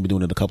been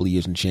doing it a couple of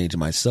years and change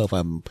myself.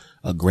 I'm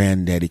a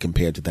granddaddy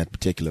compared to that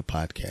particular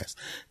podcast.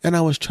 And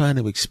I was trying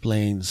to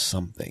explain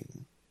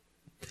something.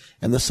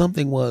 And the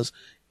something was,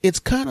 it's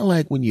kind of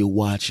like when you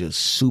watch a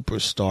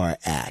superstar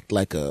act,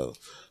 like a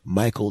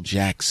Michael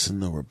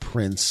Jackson or a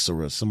Prince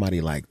or somebody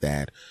like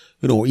that,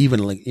 or even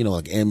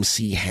like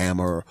MC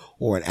Hammer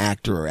or an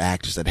actor or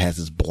actress that has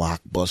this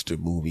blockbuster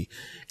movie.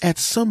 At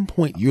some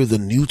point, you're the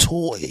new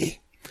toy.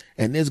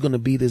 And there's going to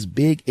be this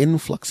big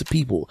influx of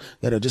people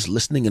that are just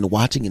listening and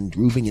watching and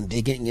grooving and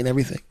digging and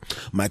everything.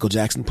 Michael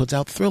Jackson puts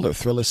out Thriller.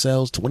 Thriller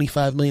sells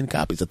 25 million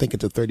copies. I think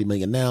it's at 30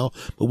 million now,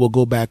 but we'll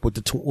go back with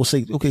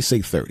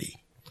say 30.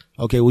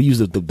 Okay, we'll use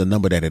the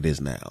number that it is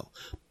now.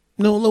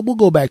 No, we'll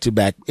go back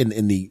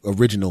in the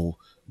original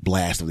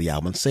blast of the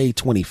album, say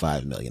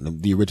 25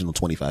 million, the original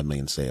 25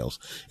 million sales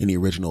in the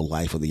original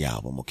life of the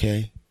album.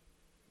 Okay.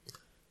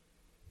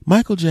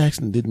 Michael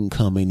Jackson didn't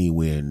come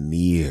anywhere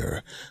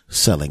near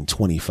selling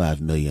 25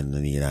 million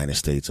in the United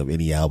States of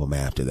any album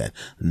after that.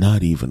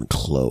 Not even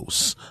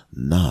close.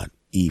 Not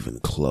even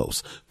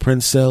close.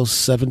 Prince sells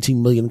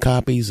 17 million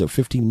copies or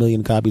 15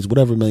 million copies,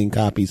 whatever million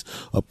copies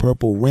of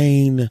Purple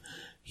Rain.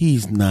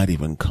 He's not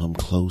even come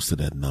close to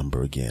that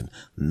number again.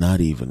 Not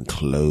even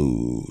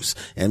close.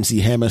 MC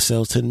Hammer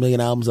sells 10 million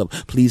albums of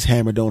Please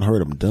Hammer Don't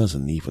Hurt Him.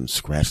 Doesn't even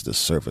scratch the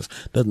surface.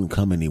 Doesn't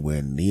come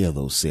anywhere near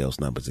those sales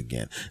numbers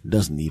again.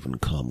 Doesn't even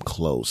come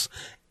close.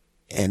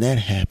 And that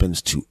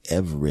happens to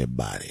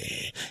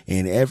everybody.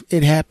 And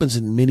it happens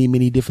in many,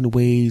 many different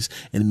ways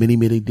in many,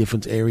 many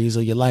different areas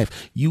of your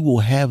life. You will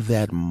have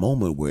that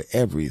moment where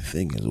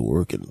everything is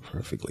working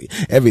perfectly.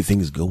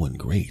 Everything's going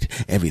great.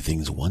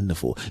 Everything's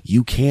wonderful.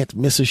 You can't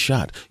miss a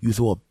shot. You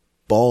throw a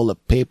ball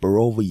of paper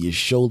over your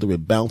shoulder,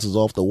 it bounces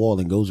off the wall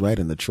and goes right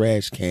in the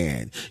trash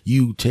can.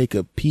 You take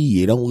a pee,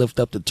 you don't lift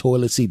up the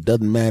toilet seat,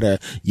 doesn't matter.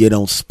 You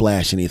don't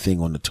splash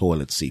anything on the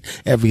toilet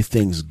seat.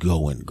 Everything's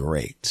going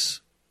great.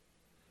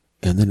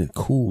 And then it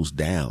cools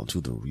down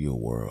to the real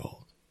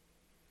world.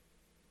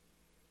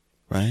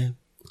 Right?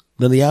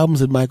 Then the albums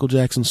that Michael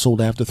Jackson sold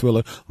after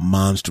Thriller,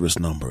 monstrous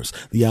numbers.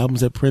 The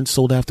albums that Prince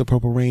sold after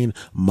Purple Rain,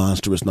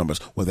 monstrous numbers.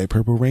 Were they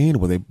Purple Rain?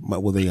 Were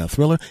they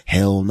Thriller?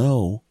 Hell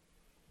no.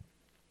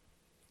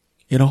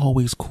 It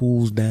always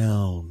cools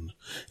down.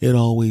 It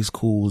always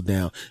cools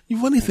down. The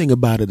funny thing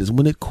about it is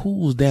when it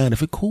cools down,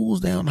 if it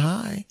cools down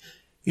high,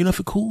 if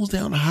it cools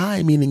down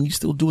high, meaning you're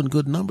still doing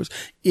good numbers,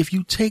 if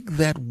you take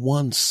that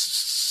one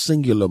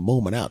singular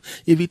moment out,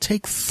 if you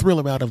take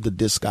Thriller out of the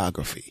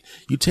discography,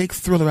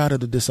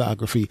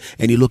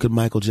 and you look at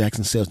Michael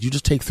Jackson sales, you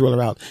just take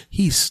Thriller out,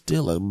 he's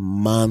still a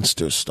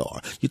monster star.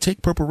 You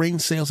take Purple Rain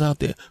sales out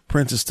there,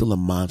 Prince is still a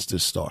monster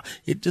star.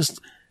 You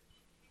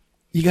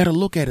gotta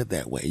look at it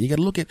that way. You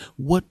gotta look at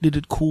what did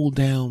it cool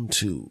down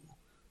to?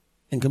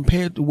 And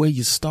compared to where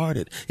you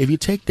started, if you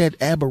take that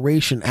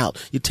aberration out,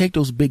 you take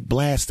those big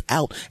blasts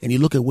out, and you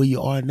look at where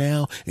you are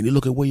now, and you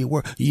look at where you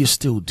were, you're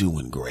still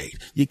doing great.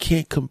 You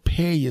can't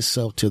compare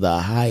yourself to the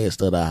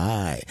highest of the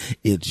high.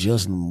 It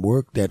doesn't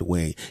work that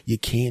way. You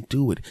can't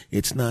do it.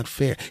 It's not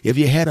fair. If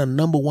you had a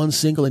number one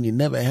single and you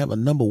never have a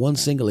number one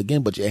single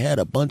again, but you had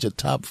a bunch of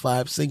top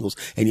 5 singles,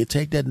 and you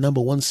take that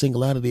number one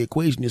single out of the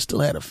equation, you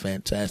still had a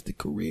fantastic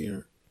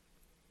career.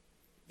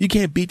 You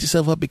can't beat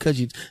yourself up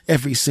because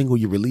every single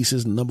you release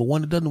is number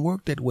one. It doesn't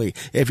work that way.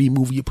 Every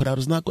movie you put out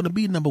is not going to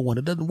be number one.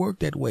 It doesn't work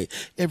that way.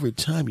 Every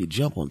time you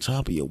jump on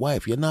top of your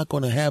wife, you're not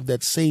going to have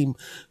that same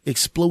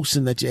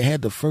explosion that you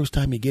had the first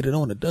time you get it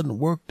on. It doesn't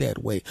work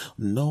that way.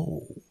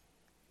 No.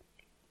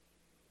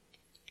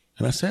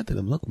 And I said to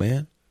them, look,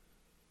 man,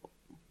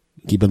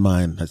 keep in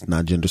mind, that's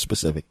not gender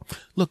specific.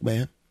 Look,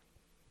 man.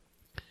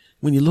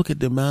 When you look at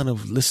the amount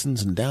of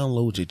listens and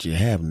downloads that you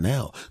have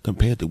now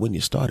compared to when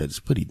you started, it's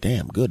pretty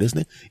damn good, isn't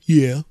it?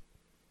 Yeah.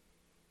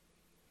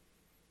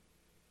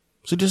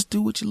 So just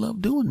do what you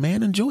love doing,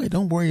 man. Enjoy it.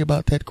 Don't worry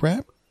about that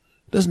crap.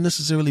 Doesn't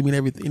necessarily mean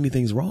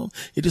anything's wrong.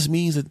 It just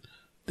means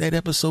that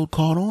episode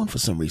caught on for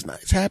some reason.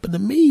 It's happened to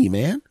me,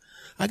 man.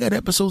 I got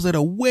episodes that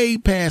are way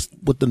past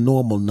what the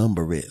normal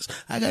number is.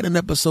 I got an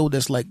episode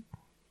that's like,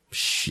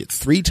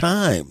 3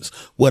 times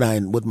what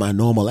my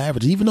normal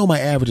average. Even though my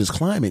average is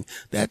climbing,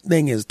 that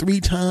thing is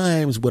 3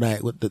 times what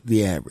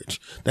the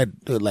average. That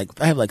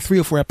I have like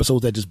 3 or 4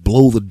 episodes that just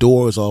blow the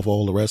doors off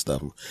all the rest of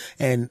them.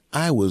 And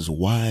I was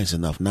wise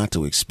enough not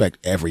to expect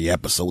every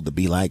episode to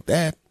be like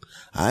that.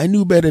 I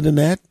knew better than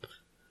that.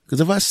 Because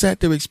if I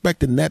sat there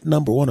expecting that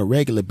number on a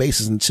regular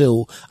basis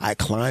until I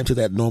climb to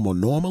that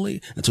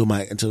normally, until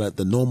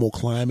the normal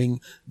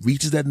climbing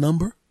reaches that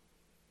number,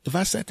 if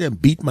I sat there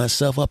and beat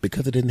myself up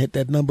because I didn't hit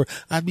that number,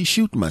 I'd be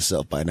shooting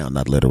myself by now.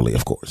 Not literally,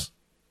 of course.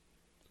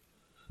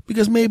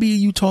 Because maybe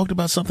you talked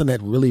about something that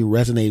really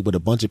resonated with a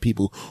bunch of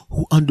people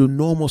who under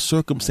normal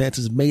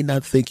circumstances may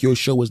not think your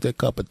show is their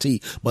cup of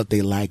tea, but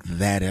they like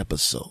that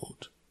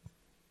episode.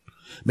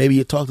 Maybe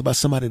you talked about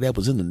somebody that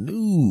was in the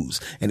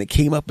news and it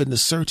came up in the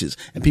searches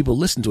and people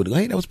listened to it and go,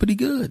 hey, that was pretty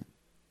good.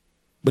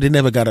 But they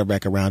never got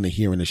back around to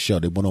hearing the show.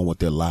 They went on with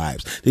their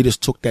lives. They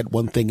just took that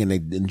one thing and they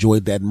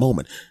enjoyed that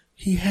moment.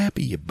 Be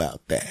happy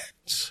about that.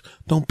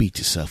 Don't beat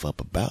yourself up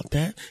about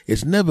that.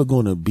 It's never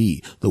going to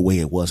be the way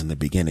it was in the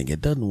beginning.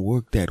 It doesn't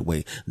work that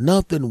way.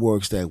 Nothing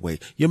works that way.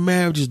 Your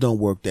marriages don't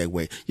work that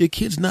way. Your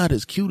kids not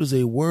as cute as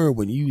they were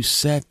when you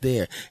sat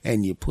there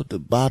and you put the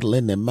bottle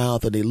in their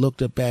mouth and they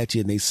looked up at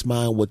you and they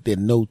smiled with their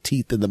no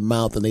teeth in the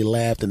mouth and they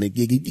laughed and they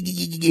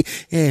giggy.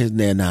 And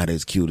they're not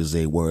as cute as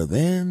they were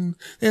then.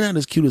 They're not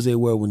as cute as they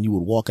were when you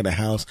would walk in the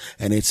house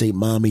and they'd say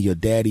mommy or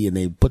daddy and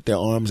they'd put their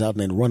arms out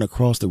and they'd run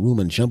across the room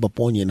and jump up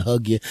on you and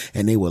hug you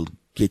and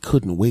they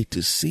couldn't wait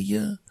to see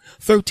you.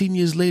 13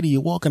 years later,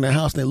 you walk in the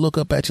house and they look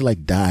up at you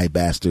like, die,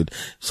 bastard.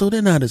 So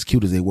they're not as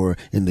cute as they were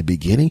in the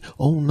beginning.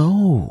 Oh,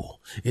 no.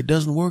 It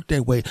doesn't work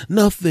that way.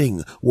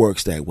 Nothing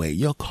works that way.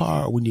 Your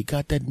car, when you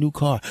got that new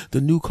car, the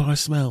new car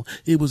smell,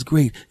 it was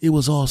great. It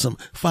was awesome.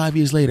 5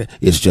 years later,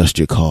 it's just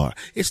your car.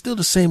 It's still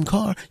the same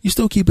car. You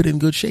still keep it in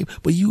good shape.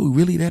 But you were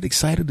really that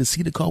excited to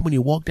see the car when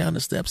you walk down the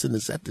steps and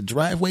it's at the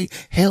driveway?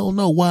 Hell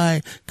no.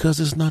 Why? Because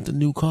it's not the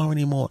new car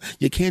anymore.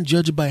 You can't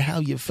judge it by how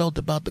you felt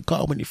about the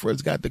car when you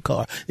first got the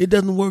car. It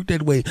doesn't work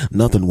that way.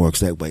 Nothing works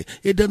that way.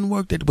 It doesn't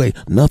work that way.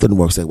 Nothing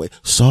works that way.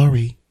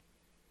 Sorry.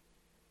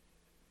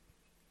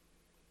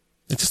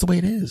 It's just the way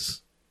it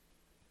is.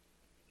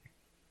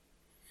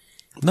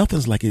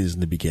 Nothing's like it is in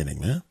the beginning,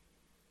 man.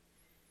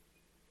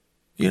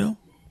 You know,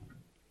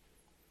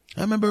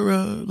 I remember,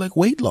 like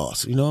weight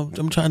loss, you know,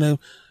 I'm trying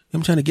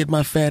to get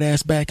my fat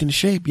ass back in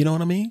shape. You know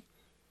what I mean?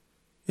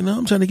 You know,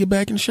 I'm trying to get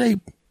back in shape.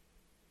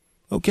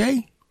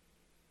 Okay.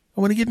 I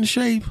want to get in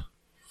shape.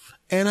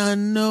 And I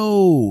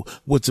know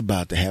what's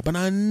about to happen.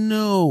 I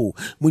know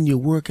when you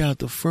work out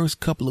the first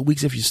couple of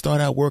weeks, if you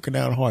start out working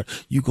out hard,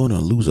 you're going to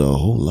lose a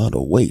whole lot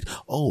of weight.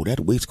 Oh,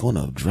 that weight's going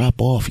to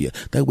drop off you.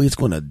 That weight's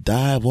going to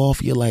dive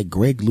off you like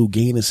Greg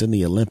Louganis in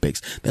the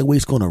Olympics. That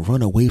weight's going to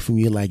run away from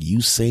you like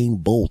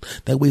Usain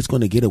Bolt. That weight's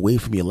going to get away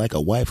from you like a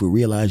wife who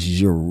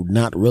realizes you're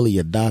not really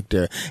a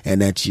doctor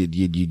and that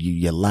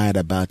you lied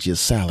about your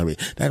salary.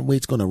 That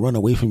weight's going to run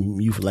away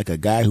from you like a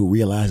guy who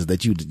realizes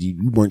that you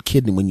weren't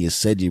kidding when you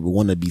said you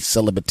want to be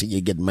celibate till you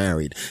get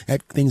married.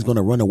 That thing's going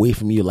to run away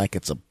from you like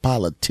it's a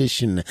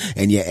politician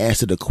and you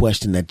asked it a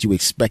question that you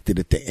expected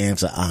it to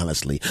answer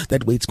honestly.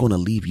 That weight's going to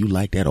leave you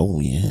like that.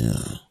 Oh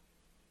yeah.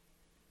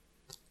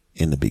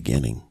 In the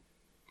beginning.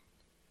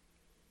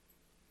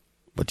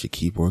 But you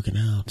keep working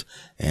out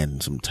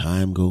and some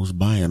time goes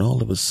by and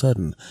all of a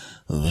sudden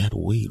that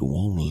weight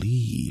won't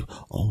leave.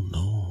 Oh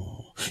no.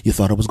 You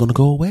thought it was going to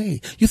go away.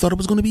 You thought it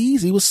was going to be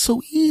easy. It was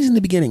so easy in the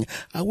beginning.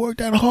 I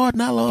worked out hard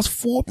and I lost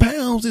 4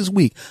 pounds this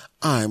week.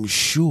 I'm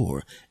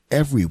sure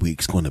every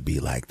week's going to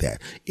be like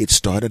that. It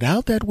started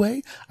out that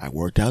way. I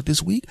worked out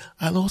this week.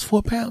 I lost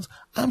 4 pounds.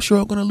 I'm sure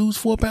I'm going to lose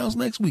 4 pounds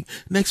next week.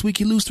 Next week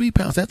you lose 3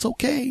 pounds. That's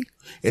okay.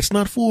 It's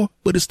not 4,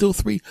 but it's still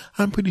 3.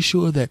 I'm pretty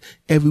sure that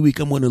every week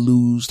I'm going to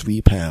lose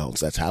 3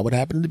 pounds. That's how it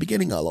happened in the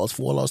beginning. I lost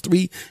 4, lost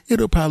 3.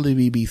 It'll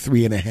probably be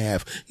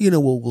 3.5. You know,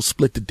 we'll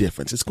split the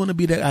difference. It's going to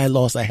be that I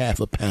lost a half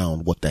a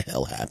pound. What the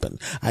hell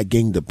happened? I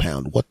gained a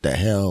pound. What the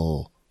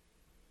hell?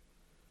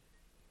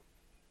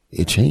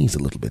 It changed a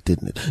little bit,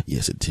 didn't it?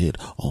 Yes, it did.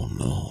 Oh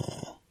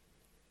no.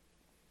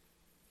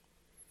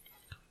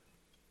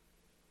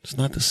 It's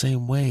not the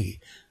same way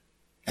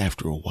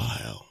after a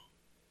while.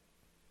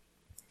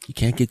 You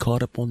can't get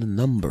caught up on the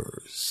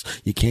numbers.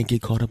 You can't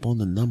get caught up on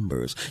the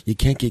numbers. You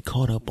can't get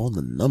caught up on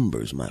the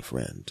numbers, my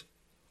friend.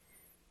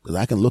 Because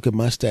I can look at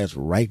my stats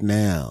right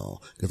now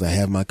because I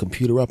have my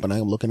computer up and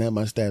I'm looking at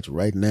my stats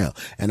right now.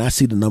 And I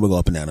see the number go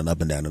up and down and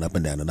up and down and up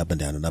and down and up and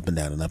down and up and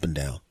down and up and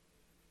down.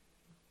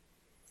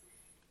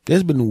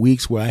 There's been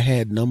weeks where I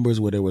had numbers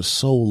where they were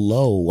so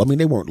low. I mean,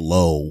 they weren't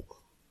low.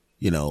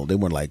 You know, they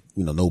weren't like,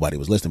 you know, nobody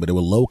was listening, but they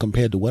were low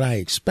compared to what I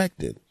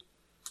expected.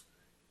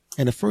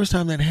 And the first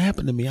time that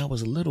happened to me, I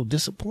was a little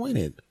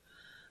disappointed.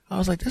 I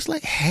was like, that's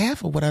like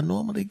half of what I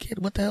normally get.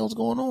 What the hell's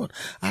going on?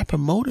 I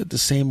promoted the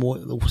same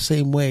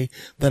way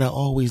that I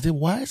always did.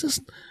 Why is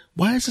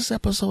this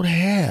episode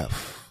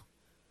half?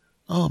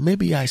 Oh,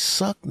 maybe I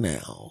suck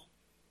now.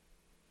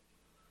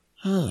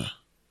 Huh.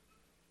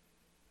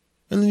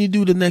 And then you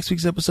do the next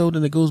week's episode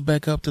and it goes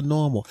back up to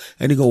normal.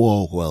 And you go,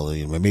 oh, well,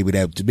 maybe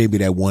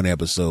that one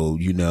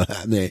episode, you know,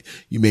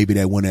 maybe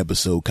that one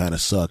episode kind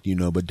of sucked, you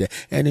know,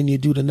 and then you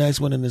do the next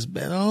one and it's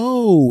bad.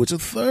 Oh, it's a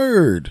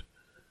third.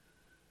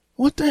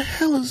 What the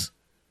hell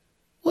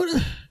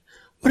what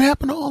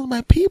happened to all of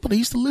my people? They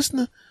used to listen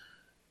to,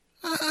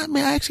 I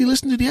actually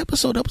listened to the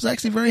episode. I was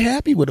actually very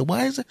happy with it.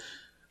 Why is it?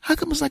 How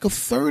come it's like a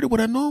third of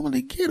what I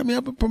normally get? I mean,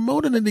 I've been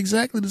promoting it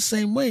exactly the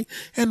same way.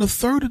 And a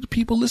third of the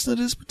people listen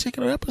to this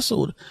particular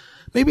episode.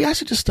 Maybe I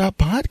should just stop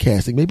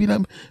podcasting.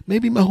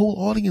 Maybe my whole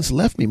audience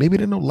left me. Maybe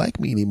they don't like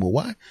me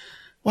anymore.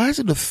 Why is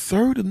it a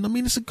third? I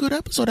mean, it's a good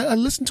episode. I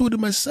listened to it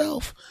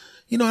myself.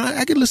 You know,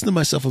 I can listen to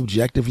myself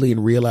objectively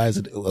and realize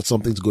that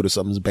something's good or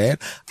something's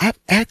bad. I've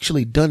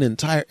actually done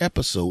entire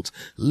episodes,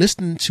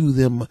 listened to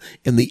them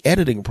in the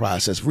editing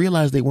process,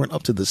 realized they weren't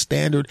up to the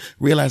standard,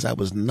 realized I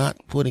was not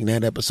putting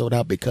that episode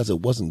out because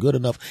it wasn't good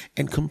enough,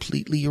 and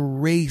completely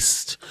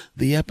erased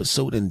the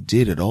episode and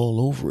did it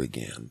all over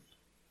again.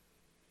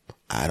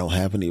 I don't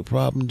have any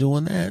problem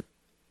doing that.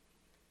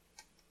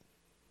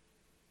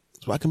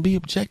 So I can be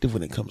objective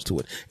when it comes to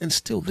it. And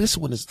still, this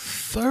one is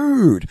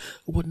third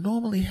of what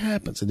normally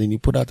happens. And then you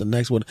put out the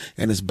next one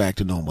and it's back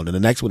to normal. And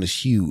the next one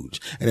is huge.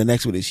 And the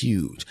next one is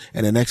huge.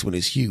 And the next one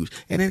is huge.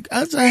 And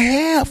it's a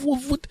half.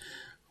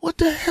 What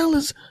the hell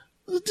is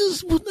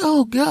this?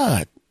 Oh,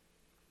 God.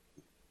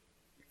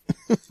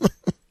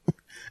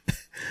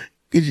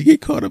 Because you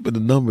get caught up in the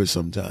numbers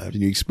sometimes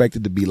and you expect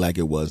it to be like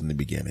it was in the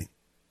beginning.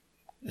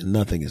 And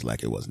nothing is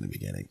like it was in the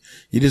beginning.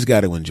 You just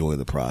got to enjoy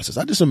the process.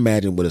 I just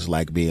imagine what it's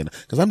like being,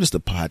 because I'm just a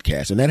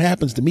podcaster, and that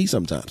happens to me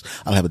sometimes.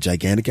 I'll have a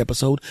gigantic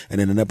episode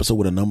and then an episode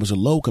where the numbers are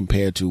low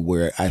compared to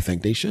where I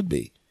think they should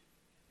be.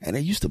 And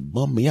it used to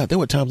bum me out. There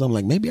were times I'm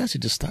like, maybe I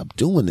should just stop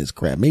doing this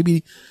crap.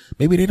 Maybe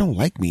they don't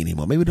like me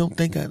anymore. Maybe they don't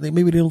think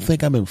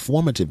I'm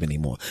informative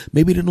anymore.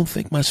 Maybe they don't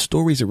think my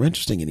stories are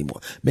interesting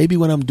anymore. Maybe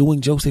when I'm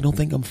doing jokes, they don't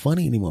think I'm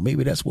funny anymore.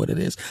 Maybe that's what it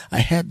is. I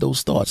had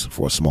those thoughts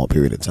for a small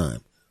period of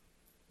time.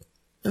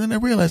 And then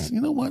I realized,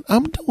 you know what?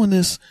 I'm doing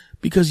this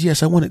because, yes,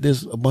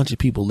 there's a bunch of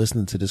people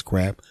listening to this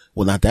crap.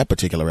 Well, not that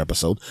particular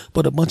episode,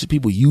 but a bunch of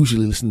people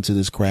usually listen to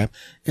this crap.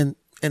 But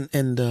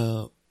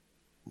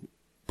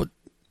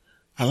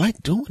I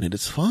like doing it.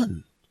 It's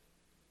fun.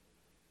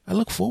 I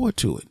look forward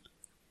to it.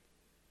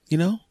 You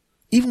know,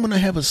 even when I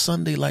have a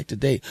Sunday like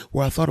today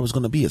where I thought it was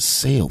going to be a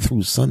sail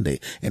through Sunday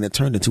and it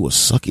turned into a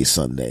sucky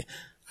Sunday,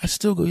 I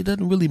still go, it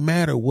doesn't really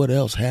matter what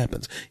else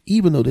happens.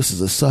 Even though this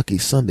is a sucky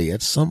Sunday,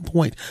 at some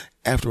point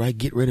after I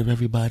get rid of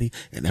everybody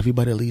and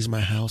everybody leaves my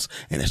house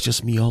and it's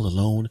just me all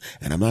alone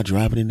and I'm not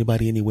driving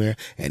anybody anywhere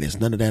and it's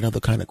none of that other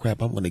kind of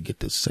crap, I'm going to get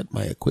to set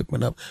my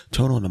equipment up,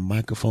 turn on the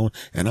microphone,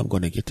 and I'm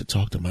going to get to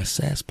talk to my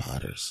sass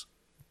potters.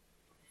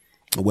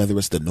 Whether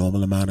it's the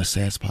normal amount of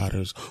sass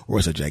potters or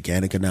it's a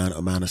gigantic amount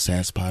of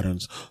sass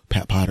potters,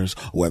 or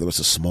whether it's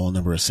a small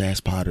number of sass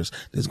potters,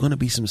 there's going to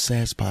be some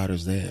sass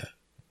potters there.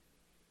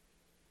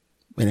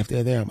 And if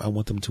they're there, I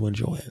want them to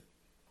enjoy it.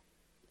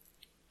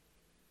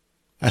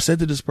 I said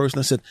to this person,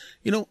 I said,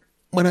 you know,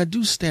 when I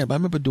do stand-up, I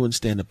remember doing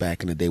stand-up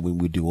back in the day when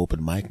we do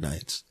open mic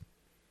nights.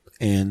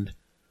 And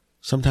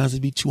sometimes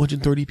it'd be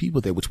 230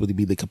 people there, which would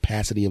be the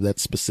capacity of that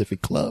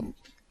specific club.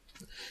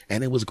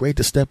 And it was great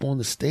to step on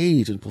the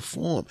stage and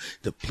perform.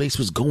 The place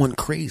was going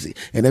crazy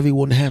and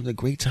everyone having a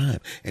great time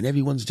and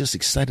everyone's just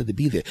excited to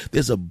be there.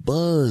 There's a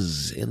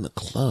buzz in the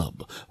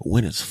club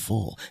when it's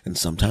full and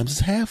sometimes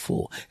it's half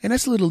full. And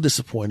that's a little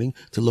disappointing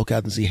to look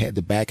out and see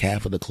the back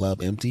half of the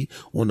club empty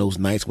on those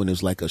nights when it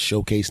was like a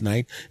showcase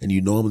night and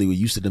you normally were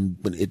used to them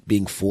when it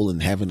being full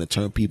and having to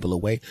turn people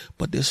away,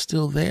 but they're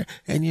still there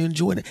and you're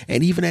enjoying it.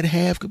 And even at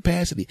half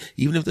capacity,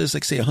 even if there's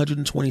like say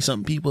 120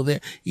 something people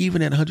there,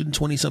 even at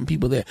 120 something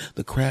people there,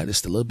 the crowd is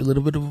still a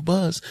little bit of a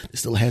buzz. It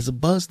still has a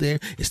buzz there.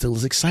 It still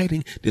is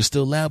exciting. They're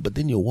still loud, but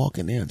then you're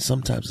walking there and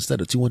sometimes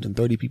instead of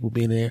 230 people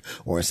being there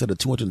or instead of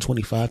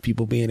 225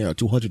 people being there or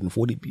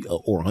 240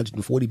 or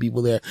 140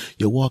 people there,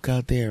 you walk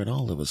out there and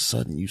all of a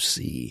sudden you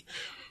see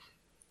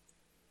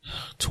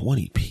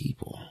 20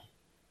 people.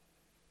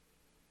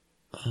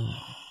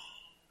 Oh.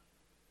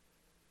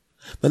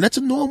 But that's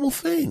a normal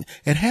thing.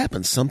 It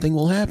happens. Something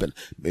will happen.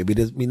 Maybe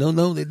there's, you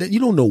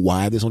don't know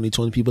why there's only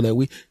 20 people that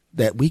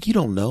week. You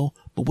don't know.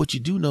 But what you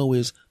do know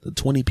is the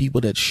 20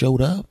 people that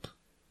showed up,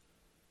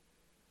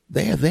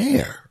 they're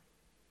there.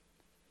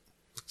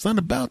 It's not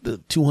about the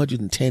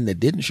 210 that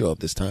didn't show up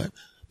this time.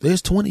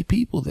 There's 20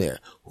 people there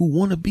who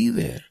want to be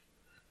there.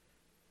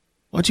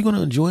 Aren't you going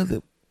to enjoy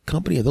the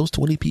company of those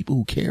 20 people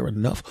who care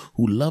enough,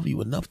 who love you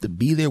enough to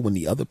be there when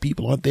the other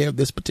people aren't there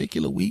this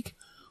particular week?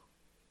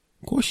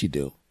 Of course you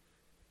do.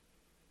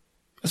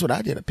 That's what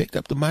I did. I picked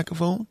up the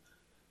microphone.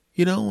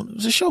 You know, it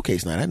was a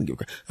showcase night. I didn't give a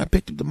crap. I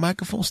picked up the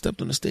microphone,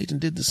 stepped on the stage, and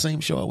did the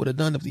same show I would have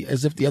done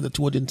as if the other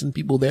 210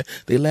 people there,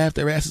 they laughed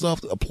their asses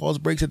off. The applause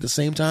breaks at the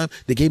same time.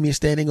 They gave me a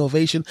standing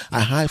ovation. I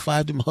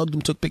high-fived them, hugged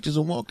them, took pictures,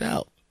 and walked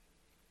out.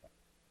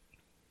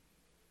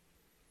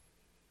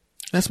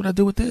 That's what I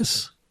do with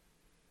this.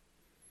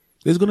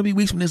 There's going to be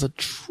weeks when there's a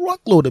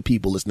truckload of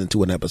people listening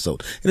to an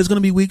episode. And there's going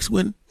to be weeks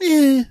when,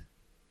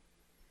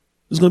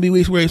 There's going to be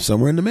weeks where it's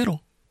somewhere in the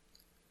middle.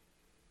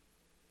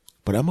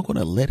 But am I going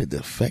to let it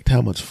affect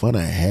how much fun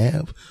I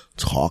have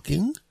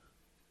talking?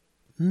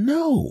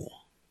 No.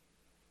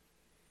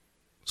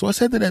 So I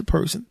said to that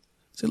person, I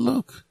said,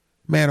 look,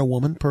 man or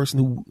woman, person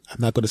who, I'm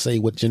not going to say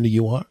what gender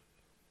you are.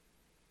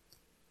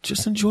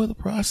 Just enjoy the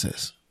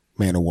process,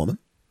 man or woman.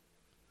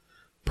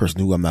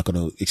 Person who I'm not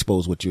going to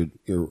expose what your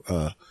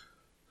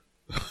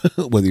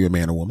whether you're a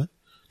man or woman.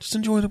 Just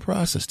enjoy the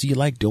process. Do you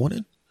like doing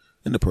it?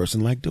 And the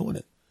person liked doing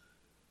it.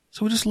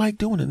 So we just like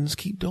doing it and just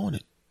keep doing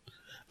it.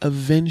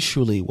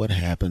 Eventually what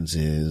happens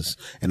is,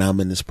 and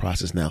I'm in this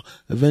process now,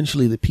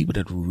 eventually the people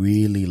that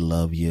really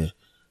love you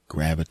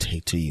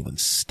gravitate to you and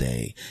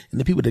stay. And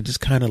the people that just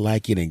kind of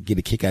like you and get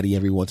a kick out of you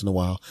every once in a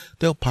while,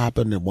 they'll pop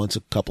in once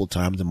a couple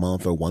times a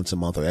month or once a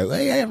month or,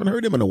 hey, I haven't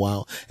heard him in a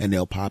while. And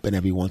they'll pop in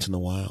every once in a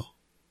while.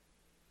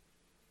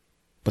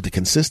 But the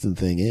consistent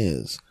thing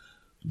is,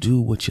 do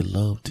what you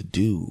love to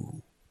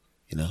do,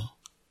 you know?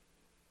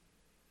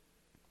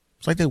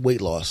 It's like that weight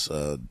loss,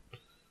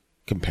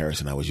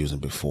 comparison I was using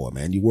before,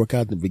 man. You work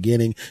out in the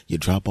beginning, you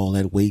drop all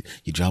that weight,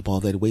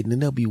 and then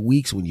there'll be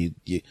weeks when you're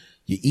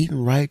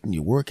eating right and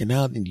you're working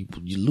out and you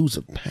lose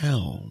a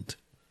pound.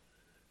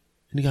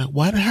 And you're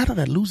like, how did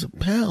I lose a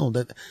pound?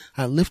 That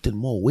I lifted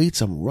more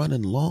weights, I'm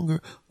running longer.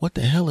 What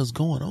the hell is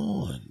going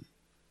on?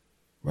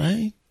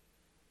 Right?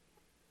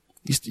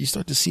 You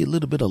start to see a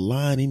little bit of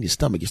line in your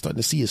stomach. You're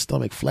starting to see your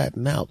stomach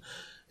flatten out.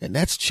 And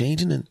that's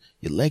changing, and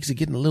your legs are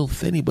getting a little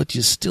thinny, but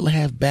you still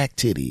have back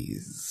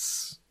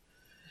titties.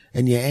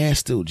 And your ass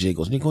still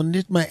jiggles. And you're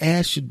going, my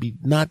ass should be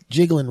not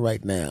jiggling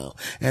right now.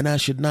 And I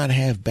should not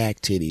have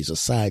back titties or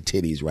side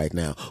titties right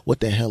now. What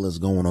the hell is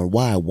going on?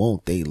 Why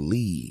won't they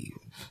leave?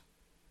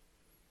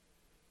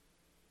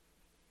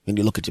 And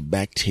you look at your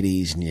back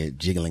titties and your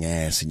jiggling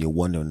ass and you're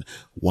wondering,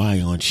 why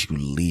aren't you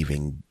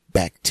leaving?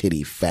 Back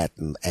titty fat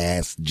and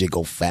ass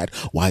jiggle fat.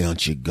 Why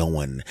aren't you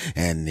going?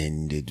 And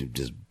then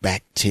just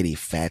back titty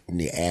fat and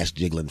the ass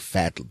jiggling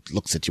fat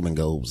looks at you and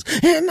goes,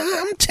 and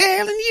I'm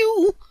telling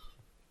you,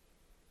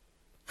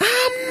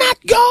 I'm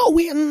not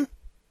going.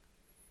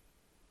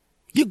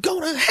 You're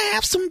gonna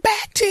have some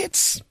back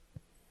tits.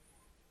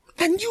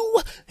 And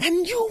you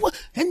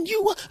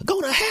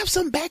gonna have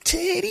some back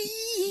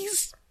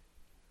titties.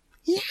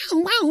 Yeah,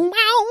 wow,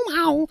 wow,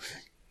 wow.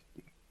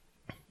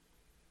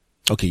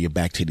 Okay, your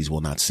back titties will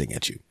not sing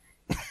at you.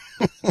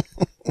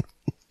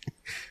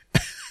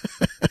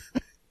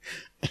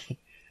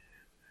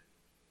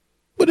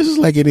 But this is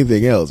like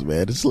anything else,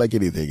 man. It's like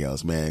anything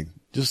else, man.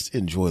 Just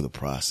enjoy the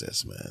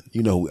process, man.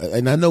 You know,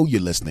 and I know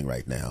you're listening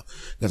right now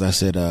because I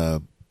said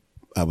I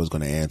was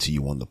going to answer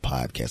you on the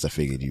podcast. I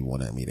figured you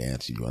wanted me to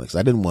answer you on it because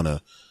I didn't want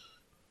to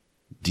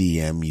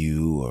DM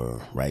you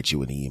or write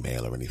you an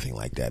email or anything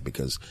like that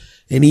because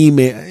an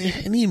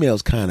email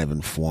is kind of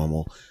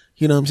informal.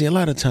 You know what I'm saying? A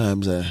lot of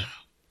times I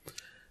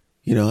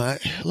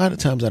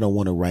don't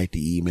want to write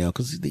the email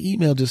because the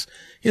email just,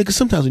 because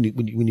sometimes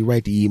when you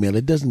write the email,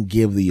 it doesn't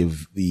give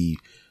the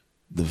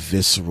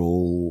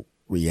visceral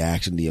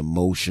reaction, the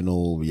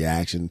emotional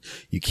reaction.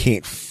 You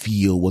can't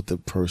feel what the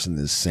person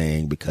is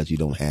saying because you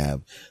don't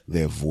have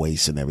their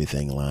voice and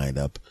everything lined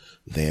up.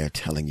 They're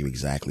telling you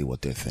exactly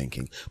what they're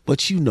thinking,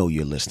 but you know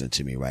you're listening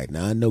to me right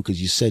now. I know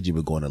because you said you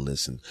were going to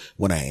listen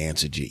when I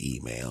answered your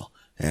email,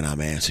 and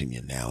I'm answering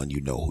you now, and you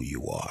know who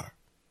you are.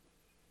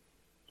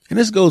 And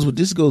this goes with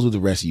the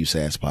rest of you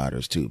sass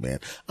potters too, man.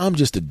 I'm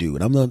just a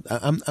dude.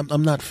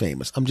 I'm not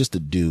famous. I'm just a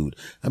dude.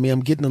 I mean,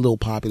 I'm getting a little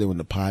popular in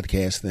the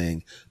podcast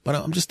thing, but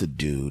I'm just a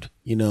dude,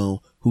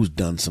 who's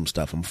done some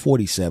stuff. I'm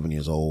 47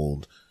 years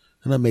old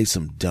and I made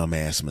some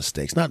dumbass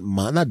mistakes.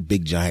 Not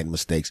big giant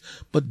mistakes,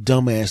 but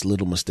dumbass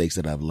little mistakes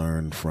that I've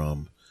learned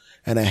from.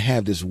 And I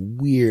have this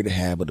weird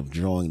habit of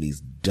drawing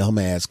these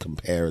dumbass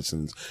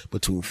comparisons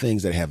between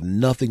things that have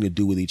nothing to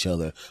do with each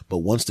other. But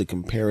once the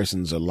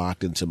comparisons are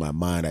locked into my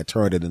mind, I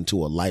turn it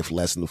into a life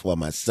lesson for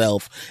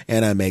myself.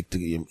 And I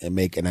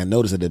and I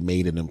notice that it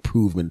made an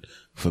improvement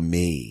for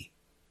me.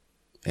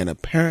 And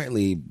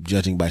apparently,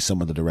 judging by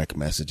some of the direct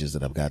messages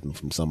that I've gotten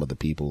from some of the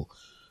people,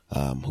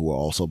 who are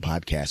also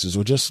podcasters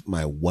or just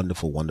my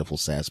wonderful, wonderful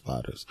sass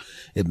potters,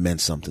 it meant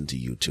something to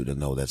you too, to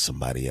know that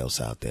somebody else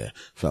out there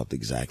felt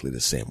exactly the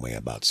same way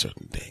about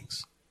certain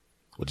things,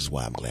 which is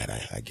why I'm glad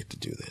I get to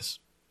do this,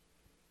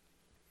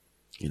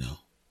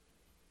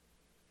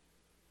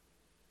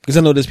 because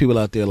I know there's people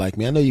out there like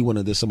me. I know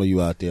there's some of you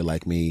out there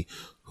like me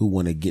who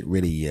want to get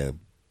rid of your,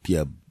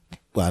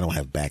 well, I don't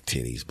have back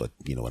titties, but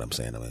you know what I'm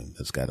saying? I mean,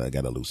 I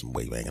gotta lose some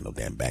weight. I ain't got no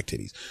damn back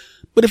titties.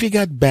 But if you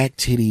got back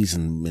titties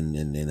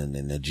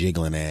and a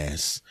jiggling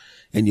ass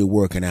and you're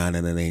working out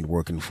and it ain't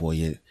working for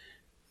you,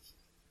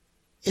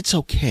 it's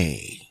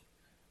okay.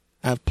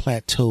 I've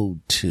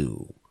plateaued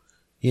too.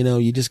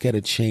 You just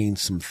gotta change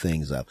some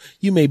things up.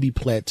 You may be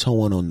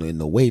plateauing in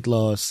the weight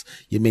loss.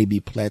 You may be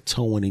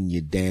plateauing in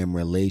your damn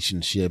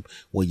relationship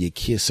where you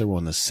kiss her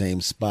on the same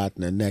spot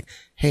in the neck.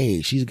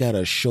 Hey, she's got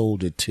a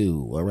shoulder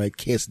too. All right.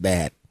 Kiss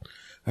that.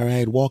 All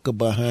right. Walk her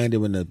behind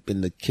her in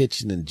the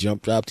kitchen and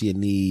drop to your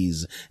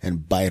knees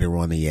and bite her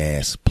on the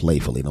ass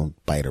playfully. Don't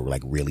bite her,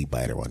 like really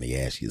bite her on the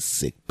ass, you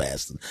sick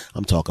bastard.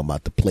 I'm talking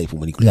about the playful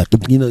when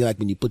like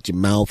when you put your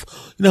mouth,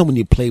 when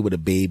you play with a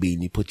baby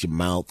and you put your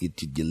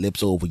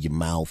lips over your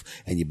mouth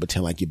and you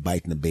pretend like you're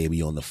biting the baby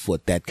on the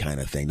foot, that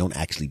kind of thing. Don't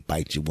actually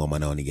bite your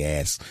woman on the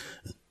ass,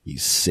 you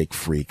sick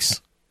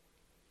freaks.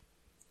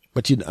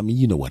 But you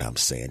know what I'm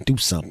saying. Do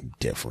something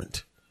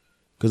different.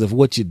 Because if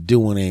what you're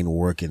doing ain't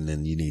working,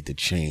 then you need to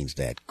change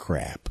that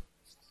crap.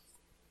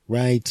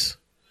 Right?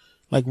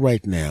 Like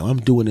right now, I'm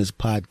doing this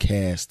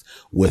podcast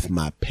with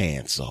my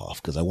pants off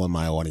because I want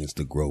my audience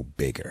to grow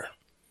bigger.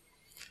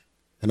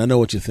 And I know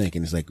what you're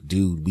thinking. It's like,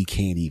 dude, we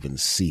can't even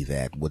see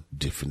that. What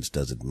difference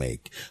does it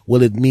make?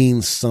 Well, it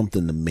means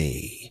something to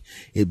me.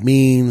 It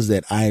means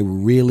that I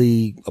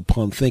really,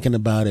 upon thinking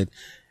about it,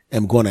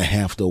 am going to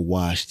have to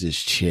wash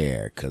this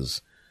chair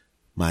because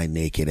my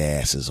naked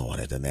ass is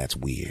on it, and that's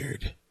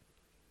weird.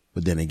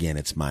 But then again,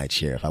 it's my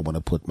chair. If I want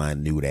to put my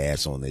nude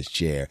ass on this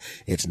chair,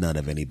 it's none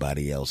of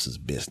anybody else's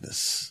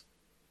business.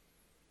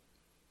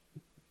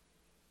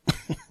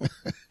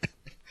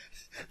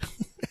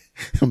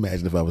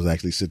 Imagine if I was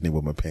actually sitting there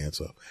with my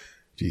pants off.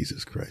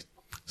 Jesus Christ.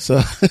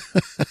 So,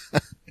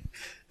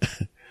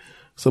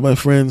 so my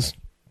friends,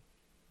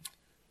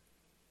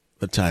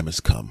 the time has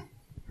come.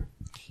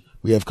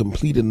 We have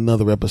completed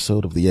another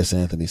episode of the Yes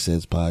Anthony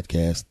Says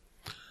podcast.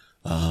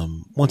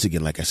 Once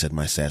again, like I said,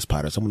 my Sass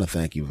Potters, I want to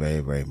thank you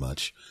very, very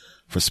much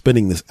for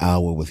spending this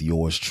hour with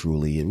yours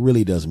truly. It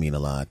really does mean a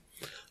lot.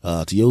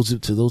 To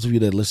those of you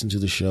that listen to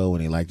the show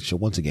and they like the show,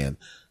 once again,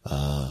 give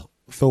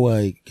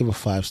a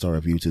 5-star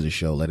review to the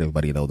show. Let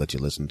everybody know that you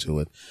listen to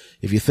it.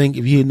 If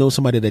you know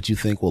somebody that you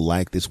think will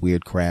like this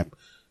weird crap,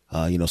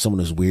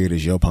 someone as weird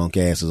as your punk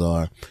asses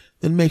are,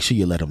 then make sure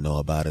you let them know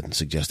about it and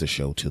suggest the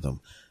show to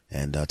them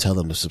and, tell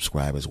them to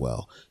subscribe as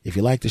well. If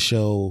you like the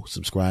show,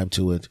 subscribe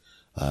to it.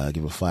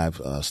 Give a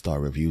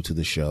 5-star review to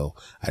the show.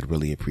 I'd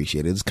really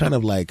appreciate it. It's kind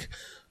of like,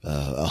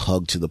 a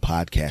hug to the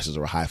podcasters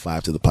or a high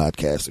five to the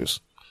podcasters,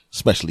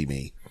 especially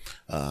me.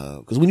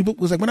 Cause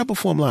when I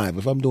perform live,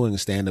 if I'm doing a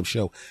stand-up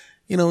show,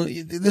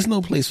 there's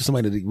no place for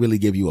somebody to really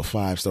give you a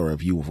 5-star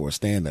review for a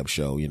stand-up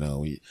show.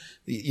 You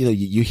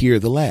hear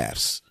the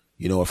laughs.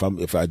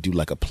 If I do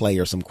like a play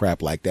or some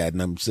crap like that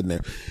and I'm sitting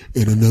there,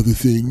 and another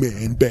thing,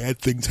 man, bad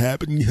things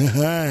happen.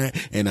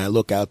 And I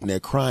look out and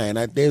they're crying.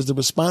 There's the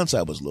response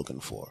I was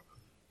looking for.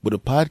 With a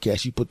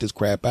podcast, you put this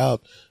crap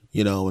out,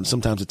 and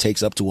sometimes it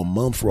takes up to a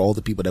month for all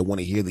the people that want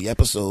to hear the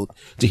episode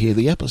to hear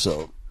the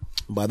episode.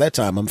 By that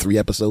time, I'm 3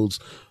 episodes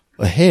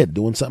ahead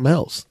doing something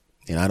else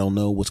and I don't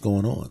know what's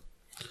going on.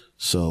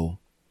 So,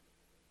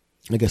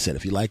 like I said,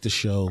 if you like the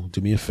show,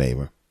 do me a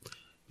favor.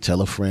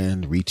 Tell a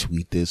friend,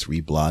 retweet this,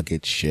 reblog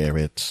it, share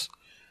it.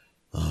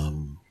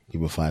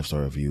 Give a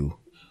 5-star review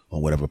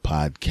on whatever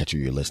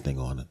podcatcher you're listening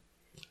on.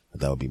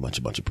 That would be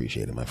much, much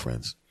appreciated, my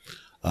friends.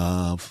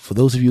 For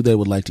those of you that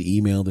would like to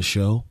email the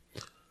show,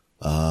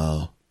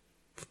 if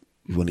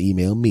you want to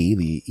email me,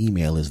 the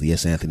email is the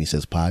Yes Anthony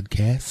Says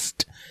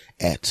podcast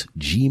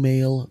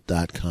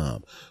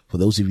 @gmail.com. For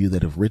those of you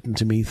that have written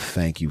to me,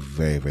 thank you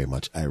very, very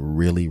much. I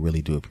really,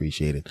 really do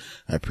appreciate it.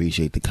 I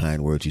appreciate the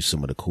kind words. You're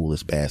some of the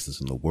coolest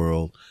bastards in the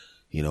world.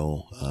 The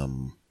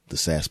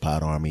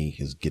Sasspot army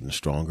is getting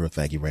stronger.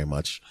 Thank you very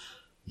much.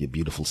 You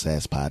beautiful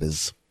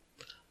Sasspotters.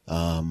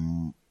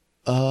 I'm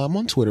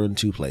on Twitter in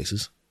 2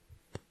 places.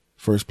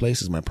 First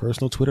place is my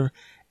personal Twitter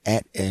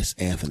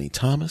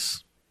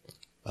 @SAnthonyThomas.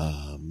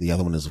 The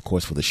other one is, of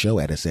course, for the show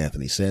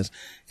 @SAnthonySays.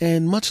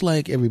 And much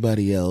like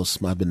everybody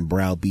else, I've been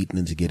browbeaten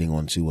into getting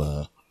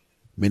onto,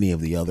 many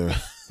of the other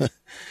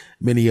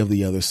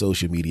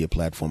social media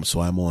platforms.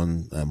 So I'm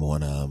on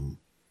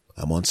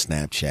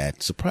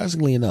Snapchat.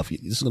 Surprisingly enough,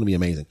 this is going to be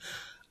amazing.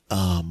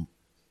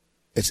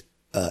 It's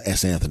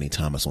S. Anthony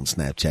Thomas on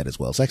Snapchat as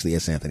well. It's actually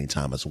S. Anthony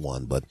Thomas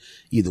 1, but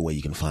either way,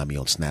 you can find me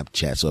on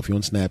Snapchat. So if you're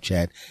on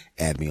Snapchat,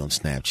 add me on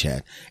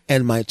Snapchat.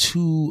 And my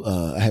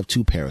I have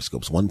 2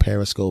 Periscopes. One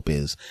Periscope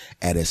is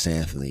 @S.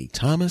 Anthony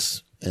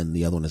Thomas, and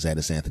the other one is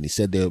 @S. Anthony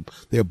Said.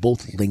 They're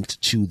both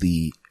linked to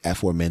the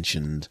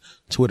aforementioned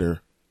Twitter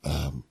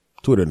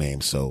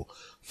name. So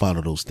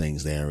follow those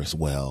things there as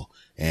well.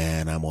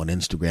 And I'm on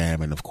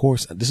Instagram. And of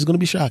course, this is going to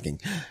be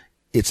shocking.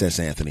 It's S.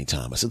 Anthony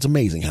Thomas. It's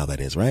amazing how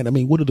that is, right? I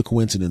mean, what are the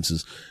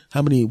coincidences?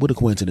 What a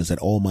coincidence that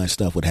all my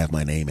stuff would have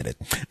my name in it.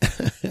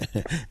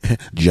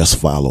 Just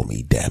follow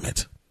me, damn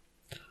it.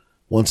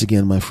 Once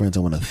again, my friends, I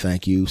want to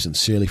thank you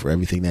sincerely for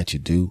everything that you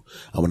do.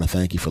 I want to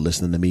thank you for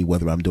listening to me,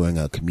 whether I'm doing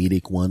a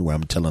comedic one where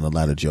I'm telling a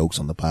lot of jokes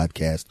on the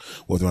podcast,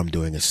 whether I'm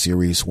doing a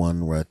serious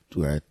one where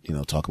I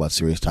talk about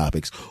serious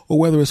topics, or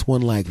whether it's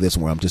one like this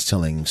where I'm just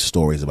telling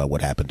stories about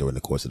what happened during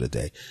the course of the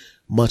day.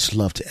 Much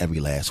love to every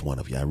last one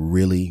of you. I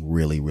really,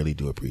 really, really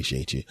do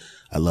appreciate you.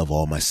 I love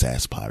all my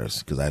Sass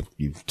Potters because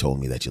you've told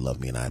me that you love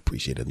me and I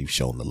appreciate it and you've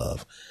shown the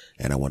love.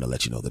 And I want to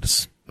let you know that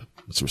it's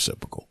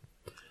reciprocal.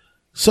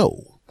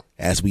 So,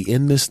 as we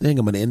end this thing,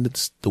 I'm going to end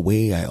it the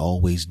way I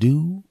always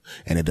do.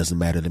 And it doesn't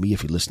matter to me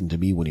if you're listening to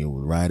me when you're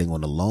riding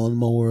on a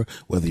lawnmower,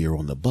 whether you're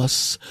on the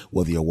bus,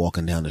 whether you're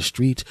walking down the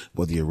street,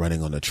 whether you're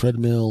running on a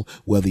treadmill,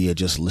 whether you're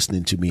just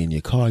listening to me in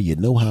your car. You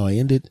know how I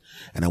end it.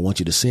 And I want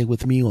you to say it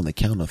with me on the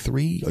count of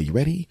 3. Are you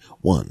ready?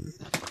 1,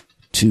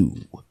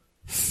 2,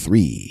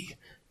 3.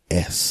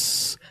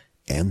 S.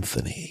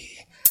 Anthony.